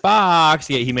Mr. Fox.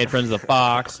 Yeah, he made friends with the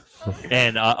fox,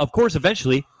 and of course,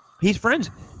 eventually, he's friends.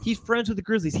 He's friends with the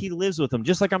grizzlies. He lives with them,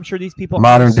 just like I'm sure these people.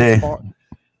 Modern day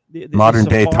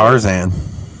Tarzan.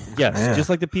 Yes, Yeah. Just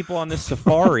like the people on this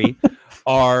safari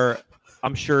are,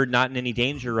 I'm sure, not in any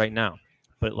danger right now.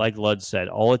 But like Lud said,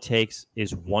 all it takes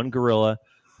is one gorilla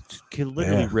to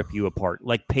literally rip you apart,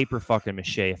 like paper fucking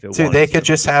mache. If it Dude, they could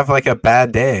just have like a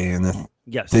bad day, and the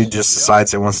dude just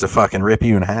decides it wants to fucking rip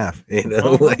you in half.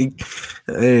 Like,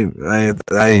 hey,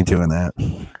 I ain't doing that.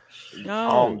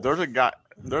 No. There's a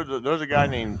guy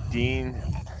named Dean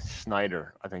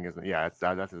Snyder, I think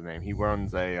that's his name. He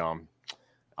runs a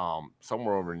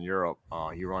somewhere over in Europe.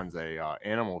 He runs a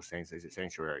animal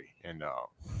sanctuary, and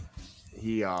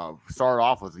he started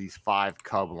off with these 5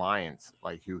 cub lions,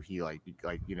 like who he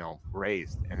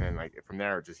raised, and then like from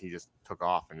there he just took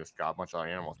off and just got a bunch of other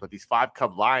animals. But these 5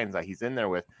 cub lions that he's in there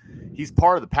with, he's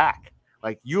part of the pack.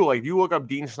 Like you look up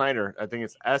Dean Snyder, I think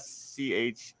it's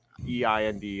SCHEINDER.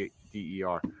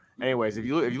 Anyways, if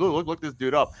you look this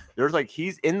dude up, there's like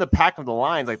he's in the pack of the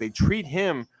lions. Like they treat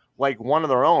him like one of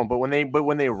their own, but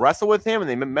when they wrestle with him and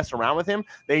they mess around with him,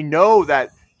 they know that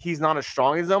he's not as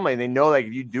strong as them, and they know like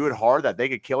if you do it hard that they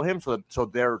could kill him. So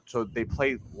they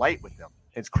play light with them.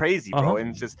 It's crazy, bro. And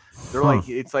it's just they're like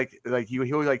it's like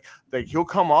he'll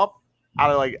come up out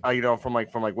of from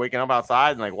waking up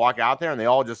outside and like walk out there, and they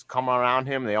all just come around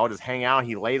him. And they all just hang out.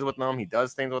 He lays with them. He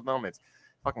does things with them. It's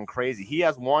fucking crazy. He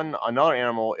has another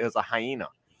animal is a hyena,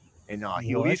 and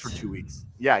he leaves for 2 weeks.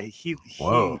 Yeah, he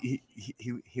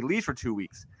leaves for 2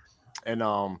 weeks, and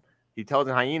he tells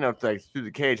the hyena through the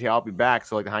cage, "Hey, I'll be back."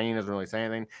 So like the hyena doesn't really say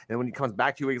anything. And when he comes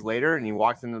back 2 weeks later and he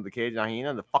walks into the cage, the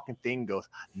hyena, the fucking thing goes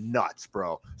nuts,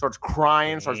 bro. Starts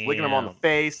crying, starts licking him on the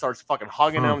face, starts fucking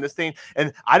hugging him. This thing,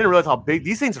 and I didn't realize how big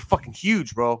these things are. Fucking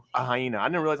huge, bro. A hyena. I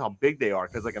didn't realize how big they are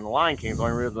because like in the Lion King, I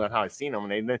only realized how I seen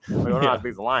them, and they don't know how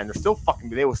big the lion. They're still fucking.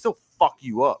 They will still fuck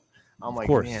you up. I'm like,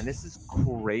 man, this is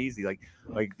crazy. I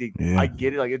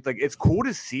get it. It's cool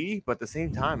to see, but at the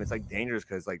same time, it's like dangerous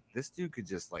because like this dude could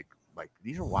just like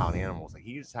these are wild animals. Like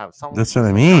he just have something. That's what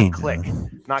I mean.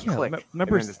 Not click.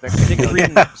 Remember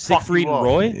Siegfried and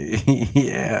Roy?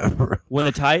 Yeah. When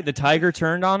the tiger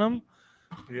turned on him.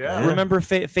 Yeah. Remember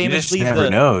famously. You just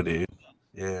never know, dude.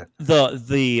 Yeah.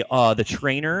 The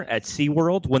trainer at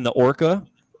SeaWorld when the orca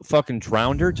fucking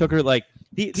drowned her, took her like.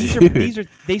 These are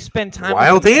they spend time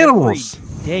wild with animals.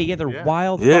 Every day. Yeah, they're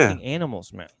wild fucking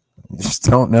animals, man. You just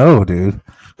don't know, dude.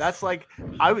 That's like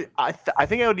I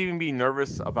think I would even be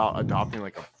nervous about adopting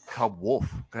like a cub wolf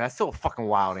because that's still a fucking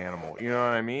wild animal. You know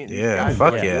what I mean? Yeah,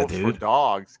 fuck yeah, dude. For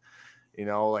dogs,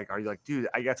 like are you like, dude?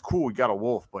 That's cool. We got a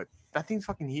wolf, but that thing's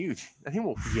fucking huge. That thing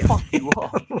will Yeah. fuck you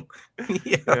up.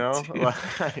 Yeah, You know,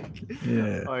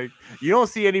 dude. like you don't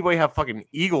see anybody have fucking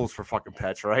eagles for fucking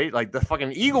pets, right? Like the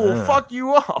fucking eagle will Yeah. fuck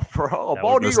you up, bro. A That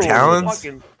bald would- Those eagle will talons?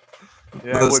 fucking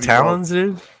yeah, it Those would be, bro. talons,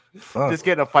 dude. Fuck. Just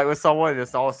get in a fight with someone, and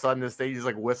just all of a sudden this thing just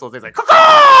like whistles. It's like,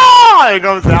 "Caw-caw!" And it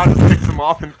goes down, just picks him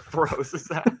up, and throws his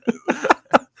ass.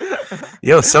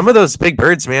 Yo, some of those big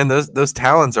birds, man, those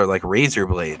talons are like razor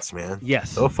blades, man.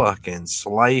 Yes. They'll fucking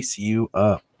slice you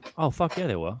up. Oh fuck yeah,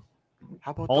 they will.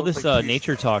 How about All those, this like, huge-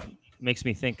 nature talk makes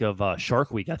me think of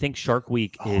Shark Week. I think Shark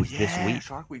Week Oh, is this yeah, week.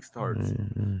 Shark Week starts.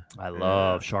 I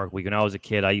love Shark Week. When I was a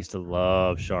kid, I used to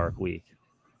love Shark Week.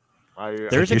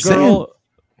 There's a You're girl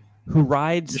who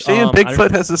rides. You're saying I don't-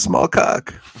 Bigfoot has a small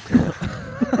cock.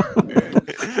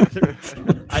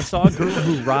 I saw a girl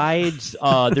who rides.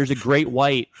 There's a great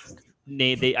white.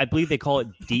 I believe they call it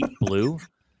Deep Blue.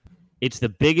 It's the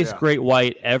biggest Yeah. great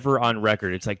white ever on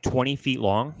record. It's like 20 feet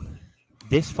long.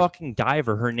 This fucking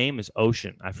diver, her name is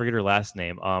Ocean. I forget her last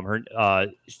name. A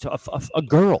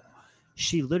girl.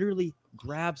 She literally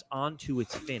grabs onto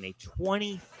its fin, a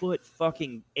 20-foot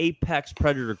fucking apex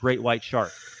predator great white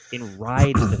shark, and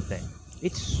rides the thing.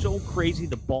 It's so crazy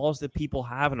the balls that people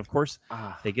have, and of course,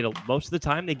 they get most of the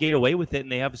time they get away with it,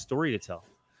 and they have a story to tell.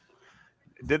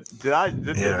 Did I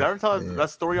ever tell Yeah.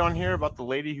 that story on here about the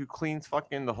lady who cleans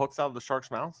fucking the hooks out of the shark's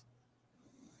mouths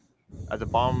at the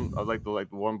bottom of like the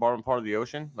one bottom part of the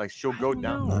ocean? Like she'll go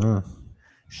down.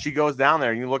 She goes down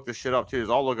there, and you look this shit up too.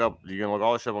 I'll look up. You can look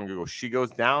all this shit up on Google. She goes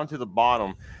down to the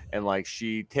bottom, and like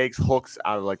she takes hooks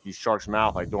out of like these sharks'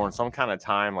 mouth, like during some kind of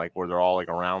time, like where they're all like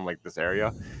around like this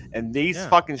area, and these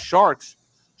fucking sharks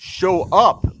show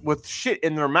up with shit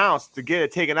in their mouths to get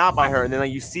it taken out by her, and then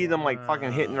like you see them like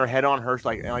fucking hitting their head on her,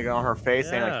 like on her face,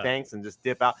 saying like thanks, and just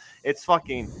dip out. It's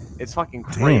fucking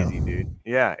crazy, dude.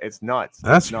 Yeah, it's nuts.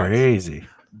 That's It's nuts. crazy.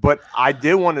 But I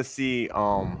did want to see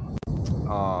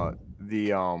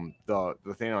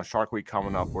the thing on Shark Week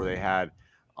coming up where they had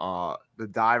the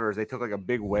divers. They took like a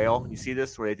big whale. You see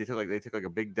this where they took like a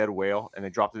big dead whale and they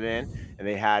dropped it in, and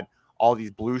they had all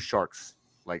these blue sharks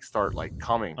like start like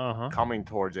coming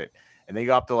towards it, and they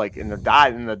got up to like and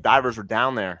the divers were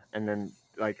down there, and then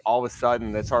like all of a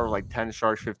sudden they started with like 10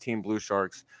 sharks, 15 blue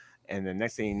sharks, and the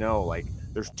next thing you know, like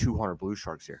there's 200 blue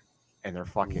sharks here. And they're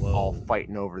fucking all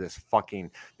fighting over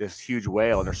this huge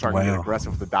whale, and they're starting to get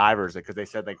aggressive with the divers because they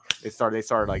said like they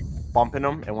started like bumping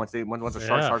them, and once the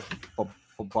shark starts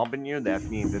bumping you, that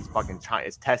means it's fucking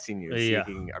it's testing you, to see if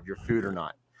you can have your food or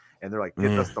not. And they're like,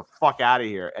 get us the fuck out of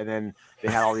here. And then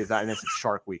they had all these, and it's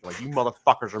Shark Week. Like, you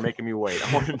motherfuckers are making me wait.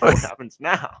 I want to know what happens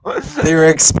now. They were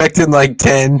expecting like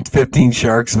 10, 15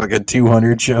 sharks, like a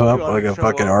 200 show up, 200 like a show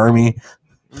fucking up. army.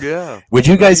 Yeah. Would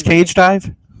you guys cage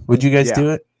dive? Would you guys do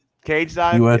it? Cage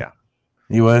dive? You would? Yeah.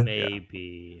 You would?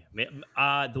 Maybe.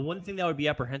 The one thing that would be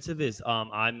apprehensive is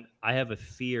I have a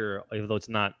fear, even though it's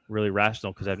not really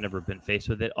rational because I've never been faced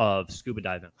with it, of scuba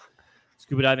diving.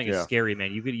 Scuba diving is scary,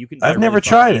 man. You can. I've die never really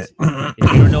tried fucking it. easy.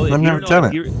 If you don't know, I've never done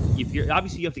it. if you're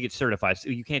obviously you have to get certified, so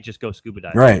you can't just go scuba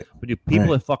diving. Right. But dude,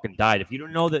 people have fucking died. If you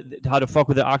don't know how to fuck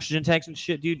with the oxygen tanks and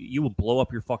shit, dude, you will blow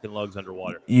up your fucking lungs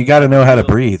underwater. You got to know how to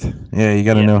breathe. Yeah, you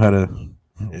got to know how to.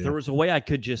 If there was a way I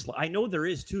could just, I know there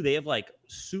is too. They have like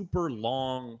super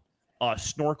long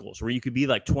snorkels where you could be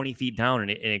like 20 feet down and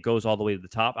it goes all the way to the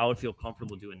top. I would feel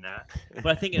comfortable doing that. But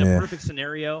I think in a perfect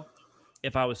scenario,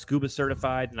 if I was scuba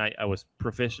certified and I was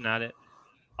proficient at it,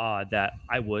 that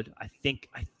I would. I think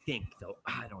though,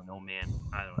 I don't know, man.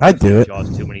 I don't know. I'd do it.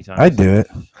 Jaws too many times. I'd do it.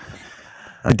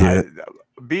 I'd do it.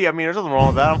 I mean, there's nothing wrong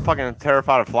with that. I'm fucking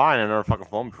terrified of flying. I've never fucking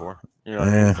flown before. You know what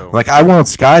I mean? So, Like I won't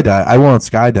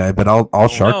skydive, but I'll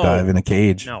shark dive in a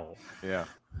cage. No.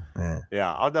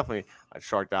 Yeah, I'll definitely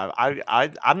shark dive. I'm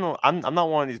not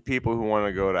one of these people who want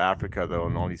to go to Africa though,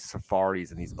 and all these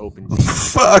safaris and these open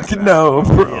jeeps. Fuck no,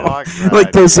 bro. Fuck that.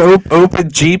 Like those open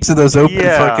jeeps and those open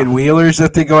fucking wheelers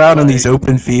that they go out on these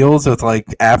open fields with like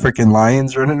African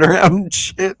lions running around and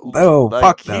shit. No, Like,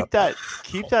 fuck keep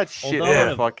that shit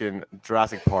Although in fucking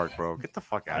Jurassic Park, bro. Get the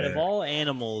fuck out Out of of here. all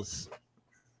animals,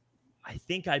 I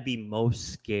think I'd be most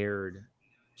scared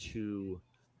to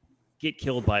get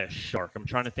killed by a shark. I'm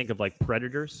trying to think of like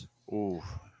predators, Ooh,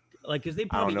 like because they I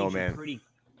don't probably know, eat you man.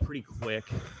 pretty quick.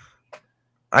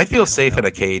 I feel safe in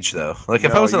a cage though. Like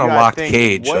if I No, was in you a gotta locked think,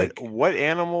 cage, what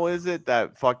animal is it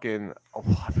that fucking? Oh,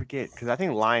 I forget because I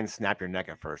think lions snap your neck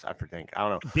at first. I think I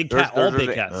don't know. Big There's- cat, all there's big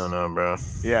a- cats. I don't know, bro.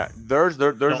 Yeah, there's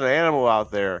an animal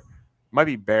out there. Might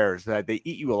be bears that they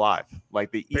eat you alive.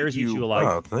 Like they Bears eat eat you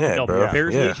alive. Oh yeah, No, bro.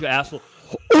 bears Yeah. eat you, asshole.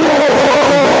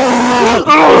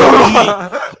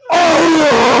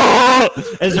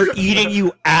 as they're eating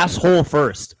you asshole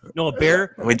first. No, a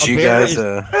bear. Which a you bear guys,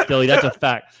 is, Billy, that's a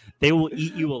fact. They will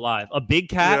eat you alive. A big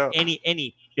cat, Yeah.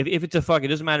 if it's a fuck, it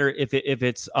doesn't matter if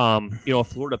it's a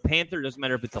Florida panther, it doesn't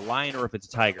matter if it's a lion or if it's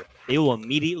a tiger. They will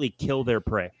immediately kill their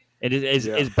prey. And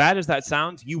as bad as that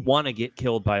sounds, you want to get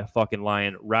killed by a fucking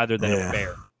lion rather than a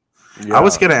bear. Yeah. I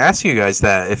was gonna ask you guys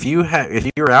that if you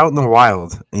were out in the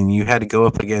wild and you had to go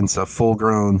up against a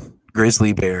full-grown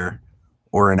grizzly bear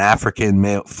or an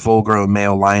African full-grown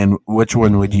male lion, which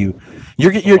one would you?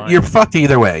 You're fucked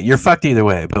either way. You're fucked either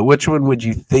way. But which one would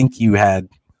you think you had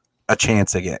a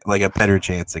chance against, like a better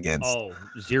chance against? Oh,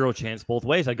 zero chance both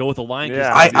ways. I go with the lion.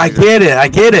 Yeah. I get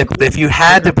it. But if you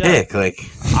had to pick, like,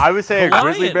 I would say a The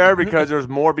grizzly lion. bear because there's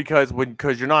more because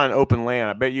you're not in open land.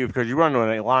 I bet you because you run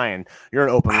into a lion, you're in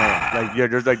open land.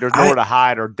 There's nowhere to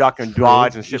hide or duck and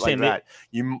dodge and You're shit like saying that.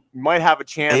 You might have a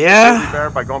chance Yeah. with a grizzly bear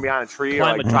by going behind a tree or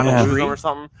Climb like a trying to lose tree. them or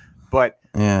something. But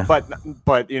yeah.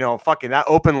 fucking that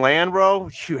open land, bro.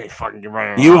 You ain't fucking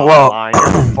running. You around well, lion.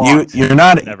 You're fucked. you're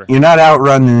not Never. you're not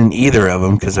outrunning either of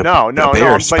them because No, a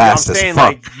bear's but I'm fast as saying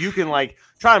fuck. like you can like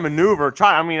try to maneuver.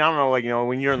 I mean, I don't know, like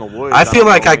when you're in the woods. I feel don't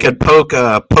like know, I could poke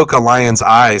a lion's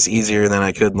eyes easier than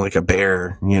I could like a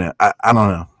bear. I don't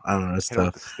know. It's hit 'em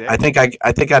with tough. the stick.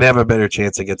 I think I'd have a better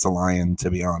chance against a lion, to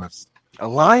be honest. A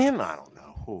lion? I don't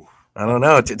know. Ooh. I don't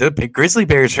know. Dude, the big grizzly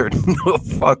bears are no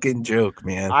fucking joke,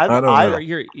 man. I don't know.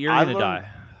 You're I gonna learned- die.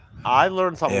 I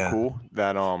learned something Yeah. cool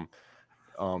that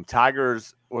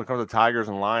tigers, when it comes to tigers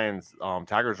and lions,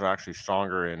 tigers are actually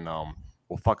stronger and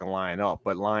will fucking lion up,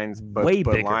 but Way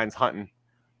bigger. lions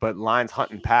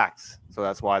hunting packs, so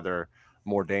that's why they're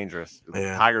more dangerous.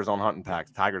 Yeah. Tigers don't hunt in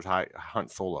packs. Tigers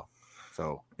hunt solo.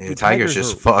 So Yeah, Dude, tigers tigers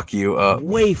just are fuck you up.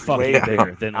 Way fucking way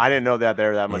bigger than. I didn't know that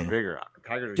they're that much Yeah. bigger.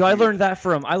 Tigers. are Dude, I huge. learned that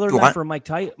from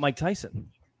Mike Tyson.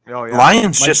 Oh yeah.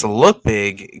 Lions Like- just look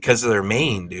big because of their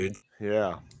mane, dude.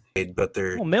 Yeah. But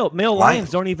they're Well, male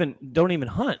Lions. lions don't even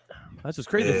hunt. That's what's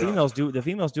crazy. Yeah. The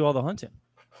females do all the hunting.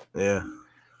 yeah.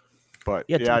 But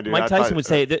Yeah, yeah, dude, Mike I Tyson thought- would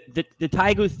say the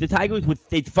tigers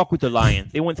they'd fuck with the lion.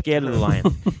 They weren't scared of the lion.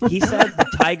 He said the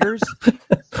tigers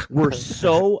were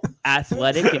so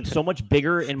athletic and so much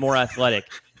bigger and more athletic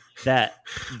that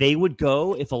they would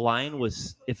go if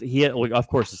he had, of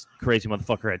course, this crazy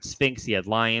motherfucker had sphinx, he had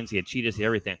lions, he had cheetahs, he had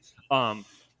everything.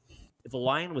 If a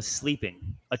lion was sleeping,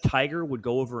 a tiger would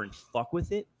go over and fuck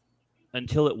with it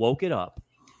until it woke it up.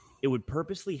 It would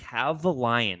purposely have the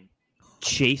lion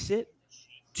chase it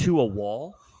to a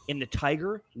wall, and the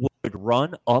tiger would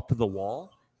run up the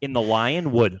wall, and the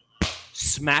lion would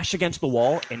smash against the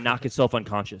wall and knock itself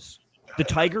unconscious. The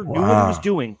tiger knew what it was Wow.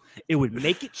 doing. It would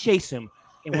make it chase him,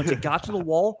 and once it got to the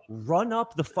wall, run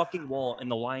up the fucking wall,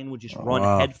 and the lion would just run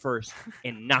Wow. head first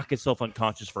and knock itself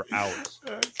unconscious for hours.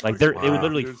 That's Like fucking they would Wow.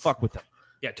 literally Dude. fuck with them.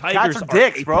 Yeah, tigers Cats are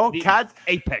dicks, bro. the Cats.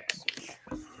 apex.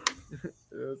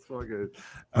 That's fucking.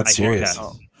 That's I hate serious.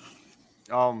 cats.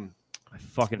 I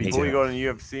fucking hate Before we too. go to the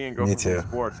UFC and go Me from the too.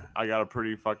 sports, I got a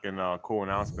pretty fucking cool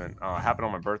announcement. Happened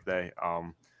on my birthday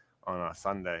on a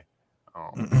Sunday.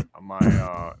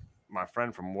 My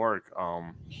friend from work,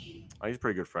 he's a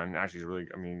pretty good friend. Actually, he's really.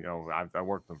 I mean, I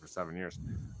worked with him for 7 years.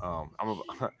 I'm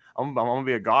gonna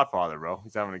be a godfather, bro.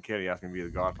 He's having a kid. He asked me to be the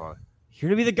godfather. You're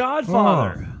gonna be the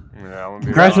Godfather. Yeah, I'm gonna be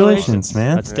Congratulations,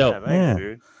 man. That's dope. Thanks, Yeah.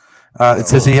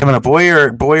 dude. Is he having a boy or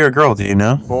girl? Do you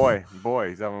know? Boy,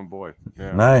 he's having a boy.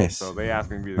 Yeah. Nice. So they asked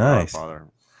me to be the Nice. godfather,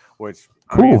 which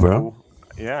Cool, it's bro.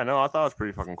 Yeah, no, I thought it was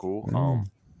pretty fucking cool.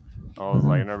 I was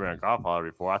like, I've never been a godfather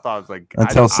before. I thought it was like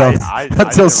Until I until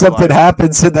didn't something realize-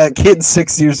 happens and that kid's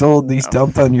 6 years old and he's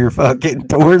dumped on your fucking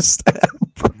doorstep.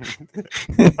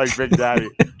 like Big Daddy.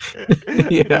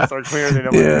 Yeah. Start clearing it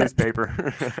up with Yeah. the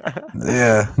newspaper.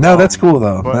 Yeah. No, that's cool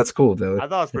though. but That's cool though. I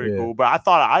thought it was pretty Yeah. cool, but I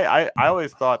thought I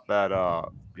always thought that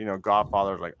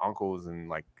godfathers like uncles and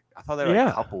like I thought they were Yeah.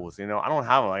 like couples. I don't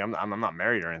have like I'm not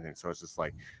married or anything, so it's just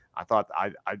like I thought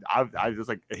I was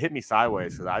like it hit me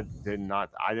sideways because I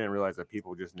didn't realize that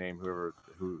people just name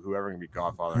whoever can be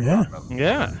godfather. and Yeah. godmother.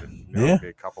 Yeah. Yeah. Be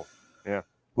a couple.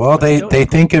 Well, they Dope.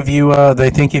 think of you. They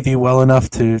think of you well enough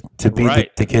to be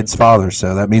Right. the kid's father.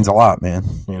 So that means a lot, man.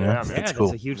 You know, Yeah, man. Yeah, it's that's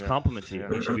cool. a huge Yeah. compliment to you.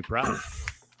 Yeah. You should be proud.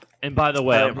 And by the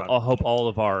way, I am proud. I hope all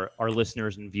of our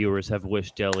listeners and viewers have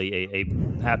wished Deli a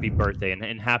happy birthday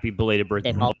and happy belated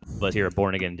birthday from all of us here at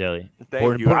Born Again Daily. Thank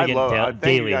Born- you. Born I Again love. Da- Thank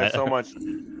Daily. you guys so much.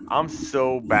 I'm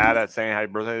so bad at saying happy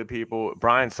birthday to people.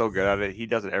 Brian's so good at it. He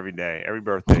does it every day, every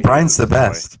birthday. he Brian's the does it this way.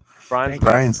 best.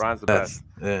 Brian's the best.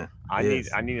 Yeah. I He need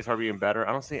is. I need to start being better.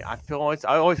 I always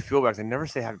feel bad because I never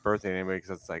say happy birthday to anybody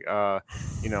because it's like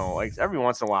like every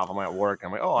once in a while if I'm at work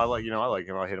I'm like I like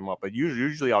him, I'll hit him up, but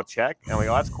usually I'll check and I'm like,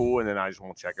 oh, that's cool, and then I just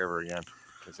won't check ever again.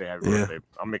 and say happy Yeah. birthday.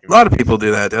 I'm making A lot of people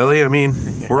do that, Ellie. I mean,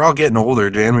 we're all getting older,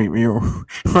 Dan. We're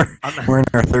in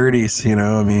our 30s, you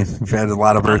know. I mean, we've had a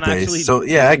lot of I'm birthdays. actually- So,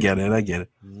 yeah, I get it.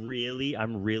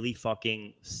 I'm really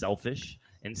fucking selfish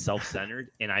and self-centered,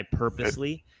 and I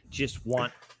purposely just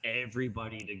want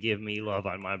everybody to give me love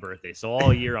on my birthday. So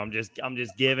all year I'm just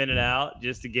giving it out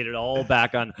just to get it all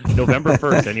back on November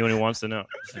 1st. Anyone who wants to know.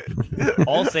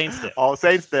 All Saints Day. All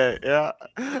Saints Day, yeah,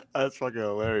 that's fucking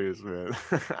hilarious, man.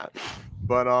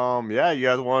 But yeah, you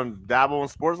guys want to dabble in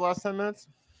sports last 10 minutes?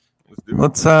 Let's do it.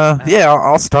 Let's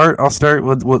I'll start. I'll start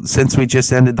with since we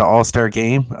just ended the All-Star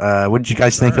game. What did you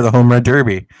guys think of the home run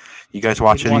derby? You guys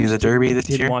watch any of the derby this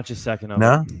Didn't year? watch a second of it.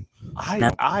 No,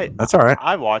 that's all right.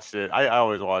 I watched it. I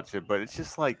always watch it, but it's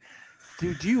just like,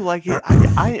 dude, do you like it?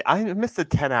 I missed the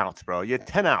 10 outs, bro. You had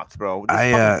 10 outs, bro.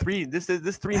 This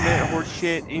this 3-minute horse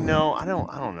shit. You know, I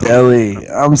don't know. Ellie,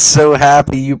 I'm so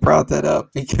happy you brought that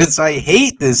up because I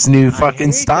hate this new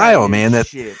fucking style, man. That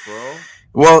shit, bro.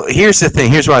 Well, here's the thing.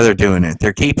 Here's why they're doing it.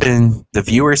 They're keeping the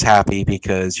viewers happy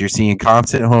because you're seeing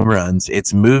constant home runs.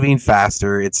 It's moving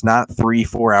faster. It's not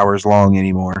 3-4 hours long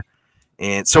anymore.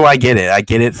 And so I get it. I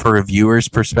get it for a viewer's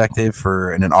perspective,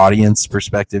 for an audience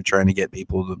perspective, trying to get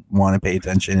people to want to pay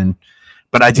attention.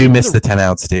 But I do miss the 10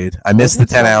 outs, dude. I miss the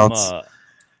 10 outs.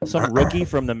 Some rookie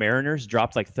from the Mariners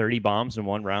dropped like 30 bombs in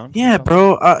one round. Yeah,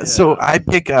 bro. So I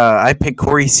pick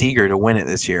Corey Seager to win it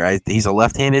this year. He's a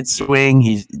left-handed swing.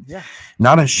 He's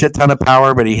not a shit ton of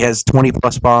power, but he has 20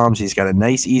 plus bombs. He's got a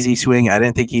nice, easy swing. I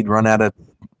don't think he'd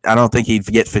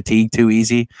get fatigued too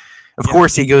easy. Of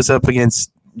course, he goes up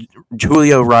against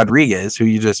Julio Rodriguez, who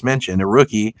you just mentioned, a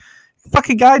rookie.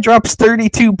 Fucking guy drops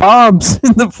 32 bombs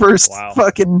in the first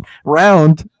fucking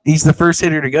round. He's the first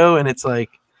hitter to go, and it's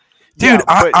like, dude,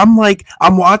 I'm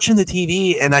watching the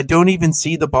TV, and I don't even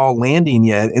see the ball landing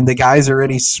yet, and the guy's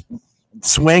already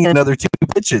swinging another 2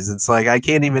 pitches. It's like I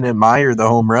can't even admire the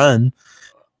home run.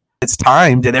 It's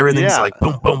timed, and everything's like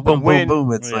boom, boom, boom, boom,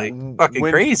 boom. It's like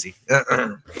fucking crazy.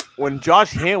 When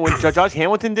Josh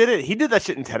Hamilton did it, he did that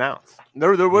shit in 10 outs. There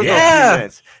was no few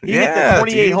minutes. He hit the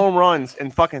 28 home runs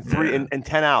in fucking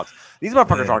 10 outs. These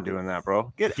motherfuckers aren't doing that,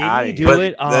 bro. Get out of here. Did he do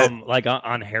it like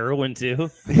on heroin too?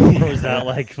 Or was that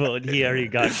like he already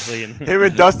got clean? Him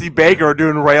and Dusty Baker are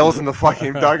doing rails in the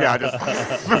fucking dugout.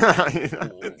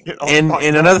 And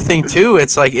another thing too,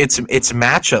 it's like it's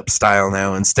matchup style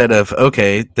now instead of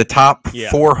the top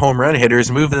 4 home run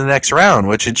hitters move to the next round,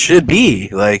 which it should be.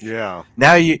 Like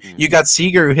now you got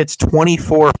Seager who hits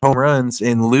 24 home runs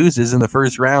and loses in the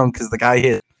first round because the guy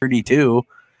hit 32.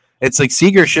 It's like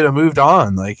Seager should have moved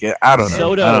on. Like I don't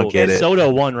know. I don't get it.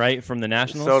 Soto won, right, from the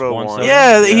Nationals. Soto won.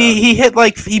 Yeah, he hit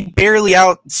he barely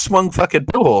out swung fucking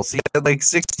Pujols. He had like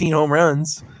 16 home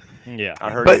runs. Yeah,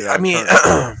 I heard. But I mean,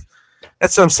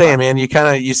 that's what I'm saying, man.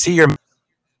 You see your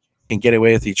and get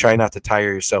away with it. You try not to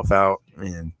tire yourself out.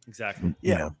 And exactly.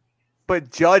 You know. But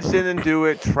Judge didn't do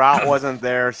it. Trout wasn't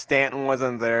there. Stanton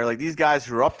wasn't there. Like these guys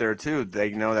who were up there too, they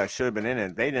know that should have been in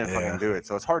it. They didn't fucking do it.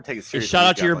 So it's hard to take it seriously. Shout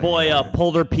out to your boy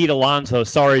Polder Pete Alonso.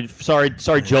 Sorry,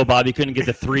 Joe Bob. You couldn't get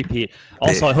the 3-peat.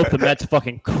 Also, I hope the Mets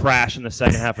fucking crash in the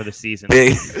second half of the season.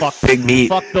 Big meat.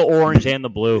 Fuck the orange and the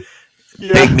blue.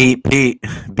 Yeah. Big meat Pete.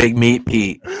 Big meat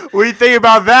Pete. What do you think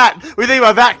about that? What do you think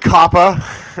about that, Coppa?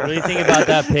 What do you think about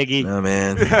that, Piggy? Oh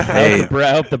man. Hey,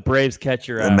 I hope the Braves catch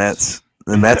your ass.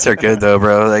 The Mets are good though,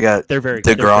 bro. They're very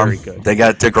good. They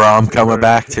got DeGrom coming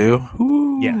back too.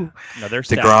 Ooh. Yeah, no, they're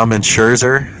DeGrom and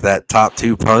Scherzer, that top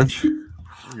 2 punch.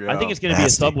 I think it's going to be a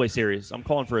Subway Series. I'm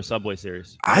calling for a Subway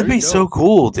Series. I'd be so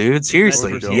cool, dude.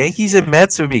 Seriously, Yankees and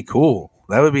Mets would be cool.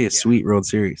 That would be a sweet World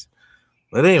Series.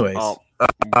 But anyways,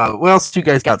 what else do you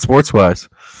guys got sports wise?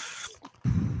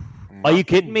 Are you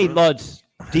kidding me, Luds?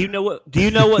 Do you know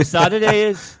what Saturday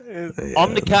is?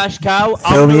 I'm the cash cow.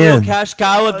 I'm the real cash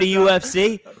cow of the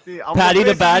UFC. Paddy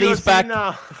the Baddy's back.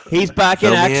 Now. He's back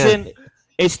in action.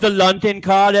 It's the London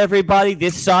card, everybody.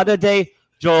 This Saturday,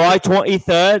 July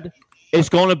 23rd. It's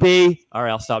going to be... All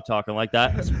right, I'll stop talking like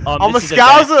that. I'm a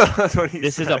Scouser.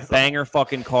 This is a banger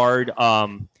fucking card.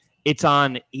 It's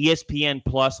on ESPN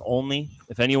Plus only.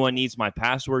 If anyone needs my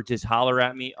password, just holler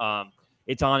at me.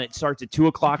 It starts at 2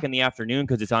 o'clock in the afternoon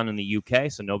because it's on in the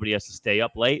UK, so nobody has to stay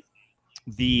up late.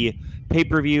 The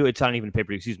pay-per-view, it's not even a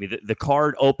pay-per-view, excuse me. The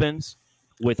card opens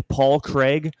with Paul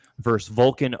Craig versus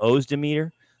Volkan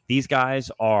Ozdemir. These guys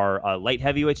are light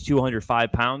heavyweights,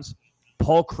 205 pounds.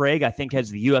 Paul Craig, I think, has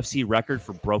the UFC record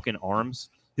for broken arms.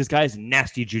 This guy is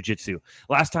nasty jiu-jitsu.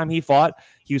 Last time he fought,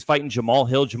 he was fighting Jamal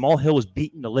Hill. Jamal Hill was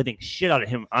beating the living shit out of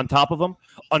him on top of him.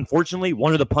 Unfortunately,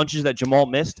 one of the punches that Jamal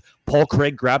missed, Paul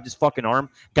Craig grabbed his fucking arm,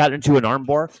 got into an arm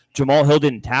bar. Jamal Hill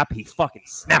didn't tap. He fucking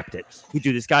snapped it.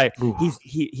 This guy,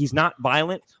 he's not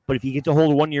violent, but if you get to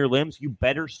hold one of your limbs, you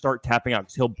better start tapping out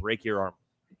because he'll break your arm.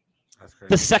 That's crazy.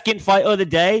 The second fight of the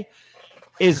day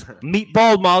is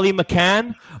Meatball Molly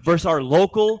McCann versus our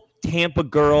local Tampa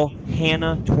girl,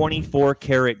 Hannah 24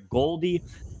 Karat Goldie.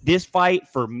 This fight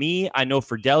for me, I know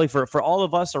for Deli, for all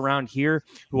of us around here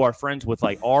who are friends with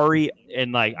like Ari,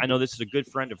 and like I know this is a good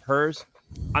friend of hers.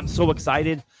 I'm so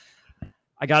excited.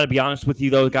 I got to be honest with you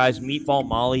though, guys. Meatball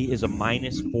Molly is a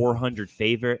 -400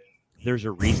 favorite. There's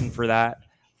a reason for that.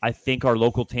 I think our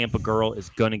local Tampa girl is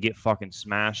gonna get fucking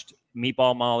smashed.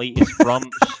 Meatball Molly is from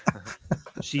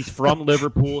she's from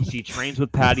Liverpool. She trains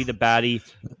with Patty the Batty.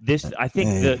 This I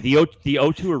think the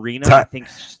O2 Arena I think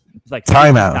is like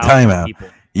time out. People.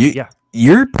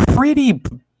 You're pretty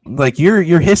like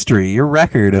your history, your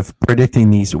record of predicting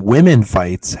these women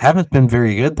fights haven't been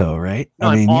very good though, right? No,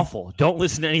 I'm awful. Don't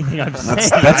listen to anything I'm saying.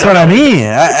 That's what I mean.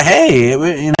 Hey,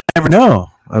 you never know.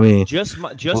 I mean, just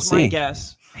my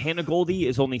guess. Hannah Goldie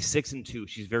is only 6-2.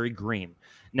 She's very green.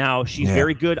 Now she's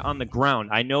very good on the ground.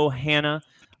 I know Hannah.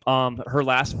 Her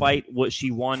last fight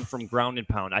she won from ground and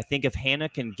pound. I think if Hannah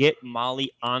can get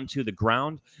Molly onto the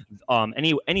ground,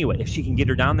 anyway, if she can get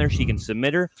her down there, she can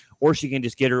submit her, or she can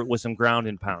just get her with some ground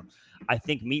and pound. I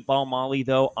think Meatball Molly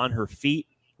though on her feet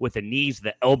with the knees,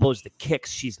 the elbows, the kicks,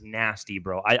 she's nasty,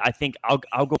 bro. I think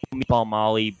I'll go Meatball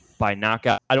Molly by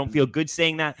knockout. I don't feel good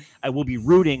saying that. I will be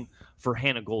rooting for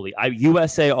Hannah Goldie.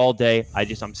 USA all day.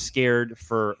 I'm scared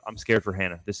for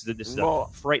Hannah. This is a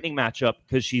frightening matchup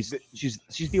because she's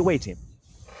the away team.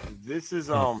 This is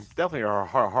definitely our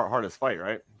hardest fight,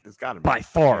 right? It's got to be by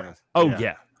far. Yeah. Oh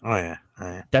yeah. Oh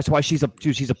yeah. That's why she's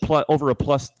over a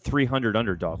plus 300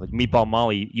 underdog. Like Meatball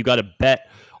Molly, you got to bet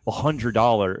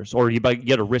 $100 or you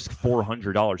got to risk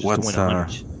 $400 just to win 100.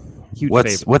 Huge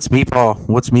favorite. What's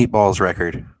Meatball's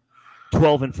record?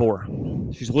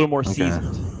 12-4. She's a little more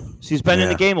seasoned. She's been in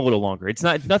the game a little longer. It's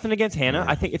nothing against Hannah.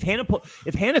 Yeah. I think if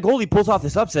Hannah Goldie pulls off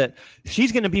this upset,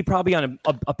 she's going to be probably on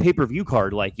a pay-per-view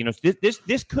card. Like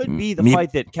this could be the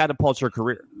fight that catapults her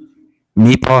career.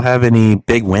 Meatball have any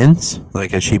big wins?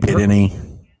 Like has she beat any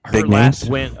big names?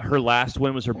 Her last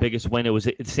win was her biggest win. It was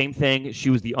the same thing. She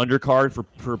was the undercard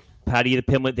for Patty the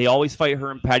Pimlet. They always fight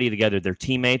her and Patty together. They're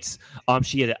teammates.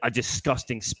 She had a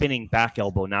disgusting spinning back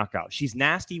elbow knockout. She's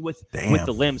nasty with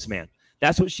the limbs, man.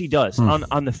 That's what she does.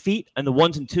 On the feet and the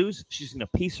ones and twos, she's going to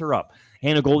piece her up.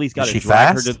 Hannah Goldie's got to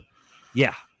drag her to...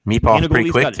 Yeah. Meatball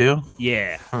pretty quick, too?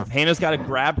 Yeah. Hannah's got to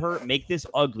grab her, make this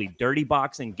ugly, dirty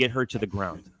box, and get her to the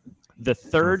ground. The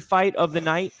third fight of the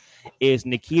night is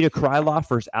Nikita Krylov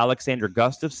versus Alexander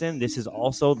Gustafsson. This is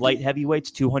also light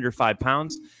heavyweights, 205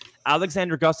 pounds.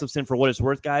 Alexander Gustafsson, for what it's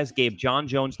worth, guys, gave John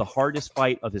Jones the hardest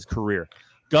fight of his career.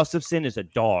 Gustafsson is a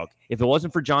dog. If it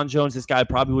wasn't for John Jones, this guy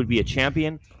probably would be a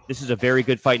champion. This is a very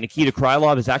good fight. Nikita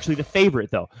Krylov is actually the favorite,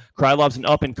 though. Krylov's an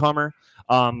up-and-comer.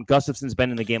 Gustafsson's been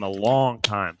in the game a long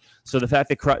time. So the fact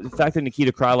that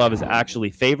Nikita Krylov is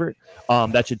actually favorite,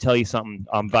 that should tell you something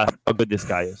about how good this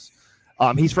guy is.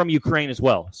 He's from Ukraine as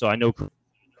well, so I know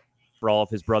for all of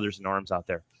his brothers in arms out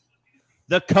there.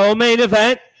 The co-main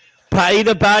event, Patty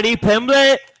the Batty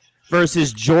Pimblett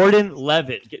versus Jordan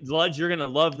Levitt. Ludge, you're going to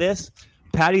love this.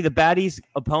 Patty the Batty's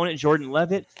opponent, Jordan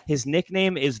Levitt, his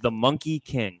nickname is the Monkey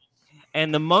King.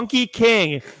 And the Monkey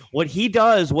King, what he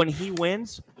does when he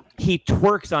wins, he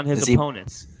twerks on his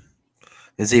opponents.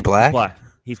 Is he black?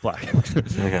 He's black.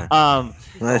 Okay.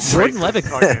 Jordan Levitt.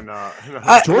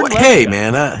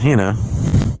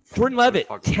 Jordan Levitt,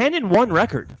 10-1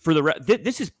 record for the.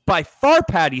 This is by far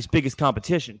Patty's biggest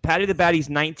competition. Patty the Batty's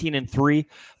 19-3.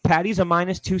 Patty's a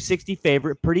 -260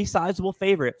 favorite, pretty sizable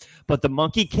favorite. But the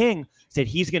Monkey King said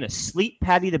he's going to sleep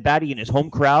Patty the Batty in his home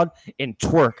crowd and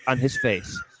twerk on his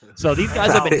face. So these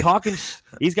guys have been talking.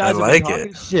 These guys have been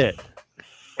talking shit.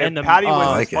 And Patty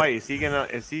wins this fight, is he gonna?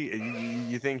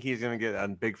 You think he's gonna get a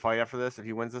big fight after this if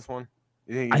he wins this one?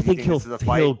 I think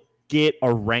he'll get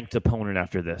a ranked opponent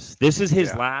after this. This is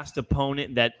his last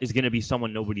opponent that is going to be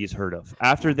someone nobody has heard of.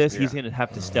 After this, he's going to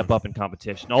have to step up in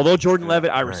competition. Although Jordan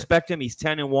Levitt, I respect him. He's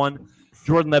 10-1.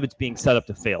 Jordan Levitt's being set up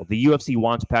to fail. The UFC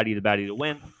wants Patty the Batty to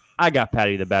win. I got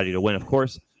Patty the Batty to win, of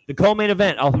course. The co-main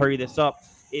event, I'll hurry this up,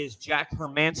 is Jack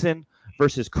Hermansson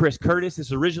versus Chris Curtis. This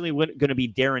is originally going to be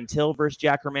Darren Till versus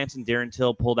Jack Hermansson. Darren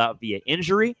Till pulled out via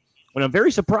injury. But I'm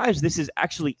very surprised this is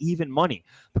actually even money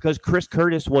because Chris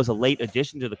Curtis was a late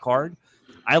addition to the card.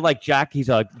 I like Jack. He's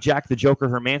Jack the Joker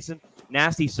Hermansson.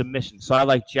 nasty submission. So I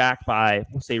like Jack by,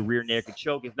 we'll say, rear naked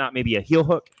choke, if not maybe a heel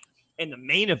hook. And the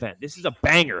main event, this is a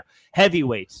banger.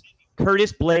 Heavyweights,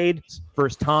 Curtis Blades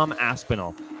versus Tom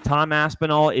Aspinall. Tom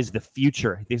Aspinall is the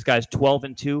future. This guy's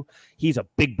 12-2. He's a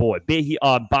big boy. Big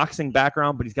boxing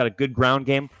background, but he's got a good ground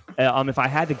game. If I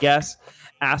had to guess,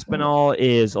 Aspinall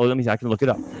is, let me see, I can look it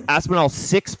up. Aspinall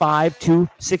 6'5",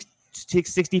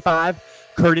 265.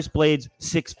 Curtis Blades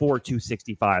 6'4",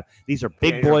 265. These are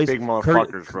big boys. Big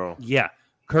motherfuckers, bro. Yeah.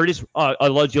 Curtis,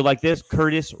 you like this?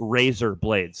 Curtis Razor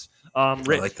Blades. I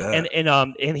like that.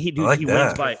 And he like he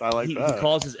that. wins by he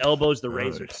calls his elbows the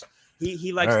razors.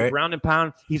 He likes the right. ground and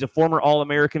pound. He's a former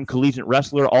All-American collegiate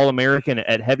wrestler, All-American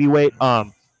at heavyweight.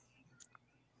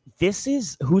 This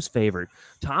is who's favored?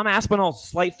 Tom Aspinall,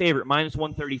 slight favorite,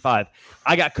 -135.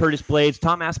 I got Curtis Blades.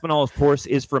 Tom Aspinall, of course,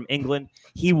 is from England.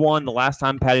 He won the last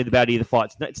time Paddy the Baddy either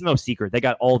fought. It's no secret. They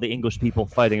got all the English people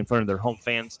fighting in front of their home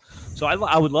fans. So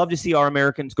I would love to see our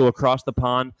Americans go across the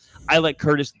pond. I like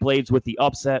Curtis Blades with the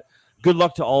upset. Good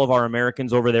luck to all of our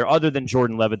Americans over there, other than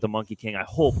Jordan Levitt, the Monkey King. I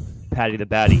hope Paddy the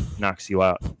Baddy knocks you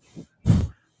out.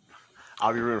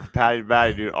 I'll be rooting for Paddy the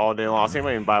Baddy, dude, all day long. I'll see him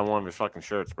even buy one of his fucking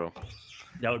shirts, bro.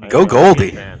 That would be Go great.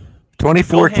 Goldie. Man.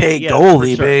 24K Yeah,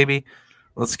 Goldie, for sure. baby.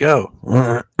 Let's go.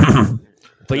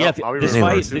 But yeah, I'll be this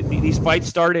rooting fight, these fights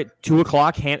start at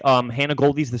 2:00. Hannah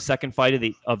Goldie's the second fight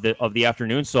of the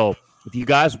afternoon. So if you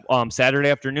guys Saturday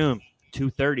afternoon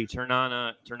 2:30, turn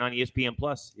on ESPN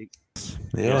Plus. Yeah,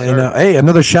 Yes, and hey,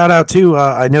 another shout out too.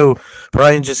 I know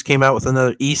Brian just came out with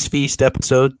another East Feast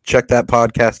episode. Check that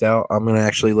podcast out. I'm gonna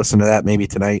actually listen to that maybe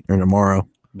tonight or tomorrow.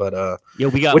 But Yeah,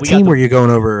 what team were you going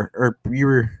over? Or you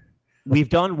were? We've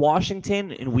done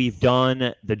Washington and we've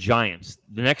done the Giants.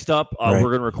 The next up, Right. we're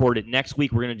going to record it next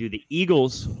week. We're going to do the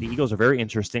Eagles. The Eagles are very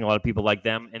interesting. A lot of people like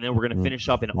them. And then we're going to finish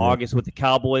up in August with the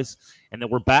Cowboys. And then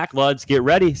we're back, Luds. Get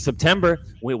ready. September,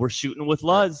 we're shooting with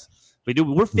Luds.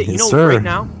 We're fit. Yes, You know, sir. right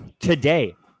now,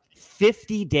 today,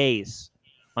 50 days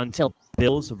until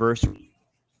Bills versus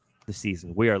the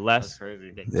season. We are That's less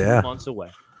crazy. than Yeah. 2 months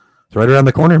away. It's right around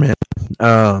the corner, man.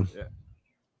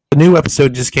 The new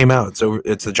episode just came out. So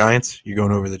it's the Giants. You're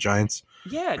going over the Giants.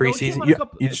 Yeah. Preseason? No,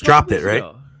 You just dropped it, right?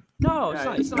 No,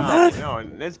 Yeah, it's not. no,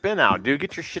 it's been out, dude.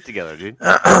 Get your shit together, dude.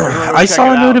 I check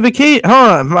saw it a out. notification. Hold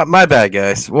on, my bad,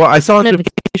 guys. Well, I saw a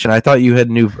notification. I thought you had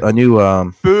a new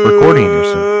recording or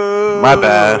something. My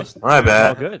bad. My All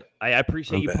bad. good. I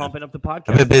appreciate My you bad. pumping up the podcast.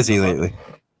 I've been busy lately.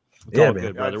 It's Yeah, all man.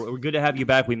 good, brother. We're good to have you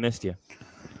back. We missed you.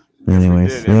 Anyways,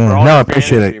 Dude, and for yeah. all No, I your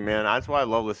appreciate fantasy, it. man. That's why I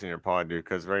love listening to your pod, dude,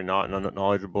 because very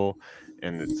knowledgeable,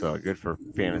 and it's good for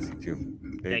fantasy too.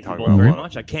 They Thank you talk both about a very lot of-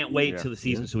 much. I can't wait Yeah. till the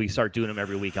season so we start doing them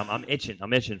every week. I'm itching.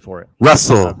 I'm itching for it.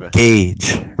 Russell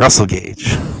Gage. Russell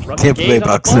Gage. Russell Tampa Bay Gage on the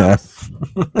Bucks now.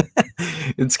 Bucks.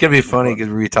 It's gonna be funny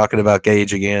because we're talking about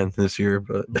Gage again this year,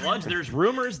 but Bloods, there's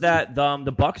rumors that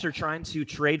the Bucks are trying to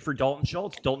trade for Dalton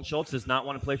Schultz. Dalton Schultz does not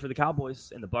want to play for the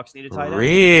Cowboys, and the Bucks need a tight end.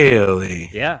 really,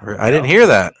 Yeah. I didn't hear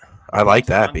that. I like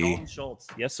that, On B. Dalton Schultz.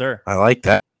 Yes, sir. I like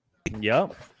that.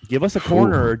 Yep. Give us a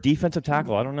corner or defensive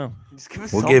tackle. I don't know. Just give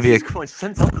us We'll something. give you- Just come on,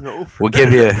 send something over. We'll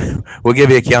give you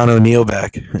Keanu O'Neal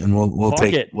back, and we'll Fuck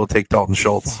take it. Dalton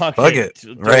Schultz. Fuck it,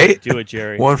 Do right? Do it,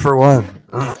 Jerry. One for one.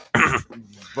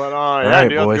 But yeah, right,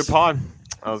 dude, that was a boys. good pod.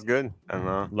 That was good.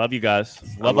 And Love you guys. I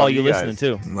love love all you you listening guys.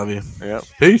 too. Love you. yeah,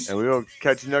 Peace. and we will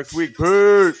catch you next week.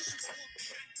 Peace.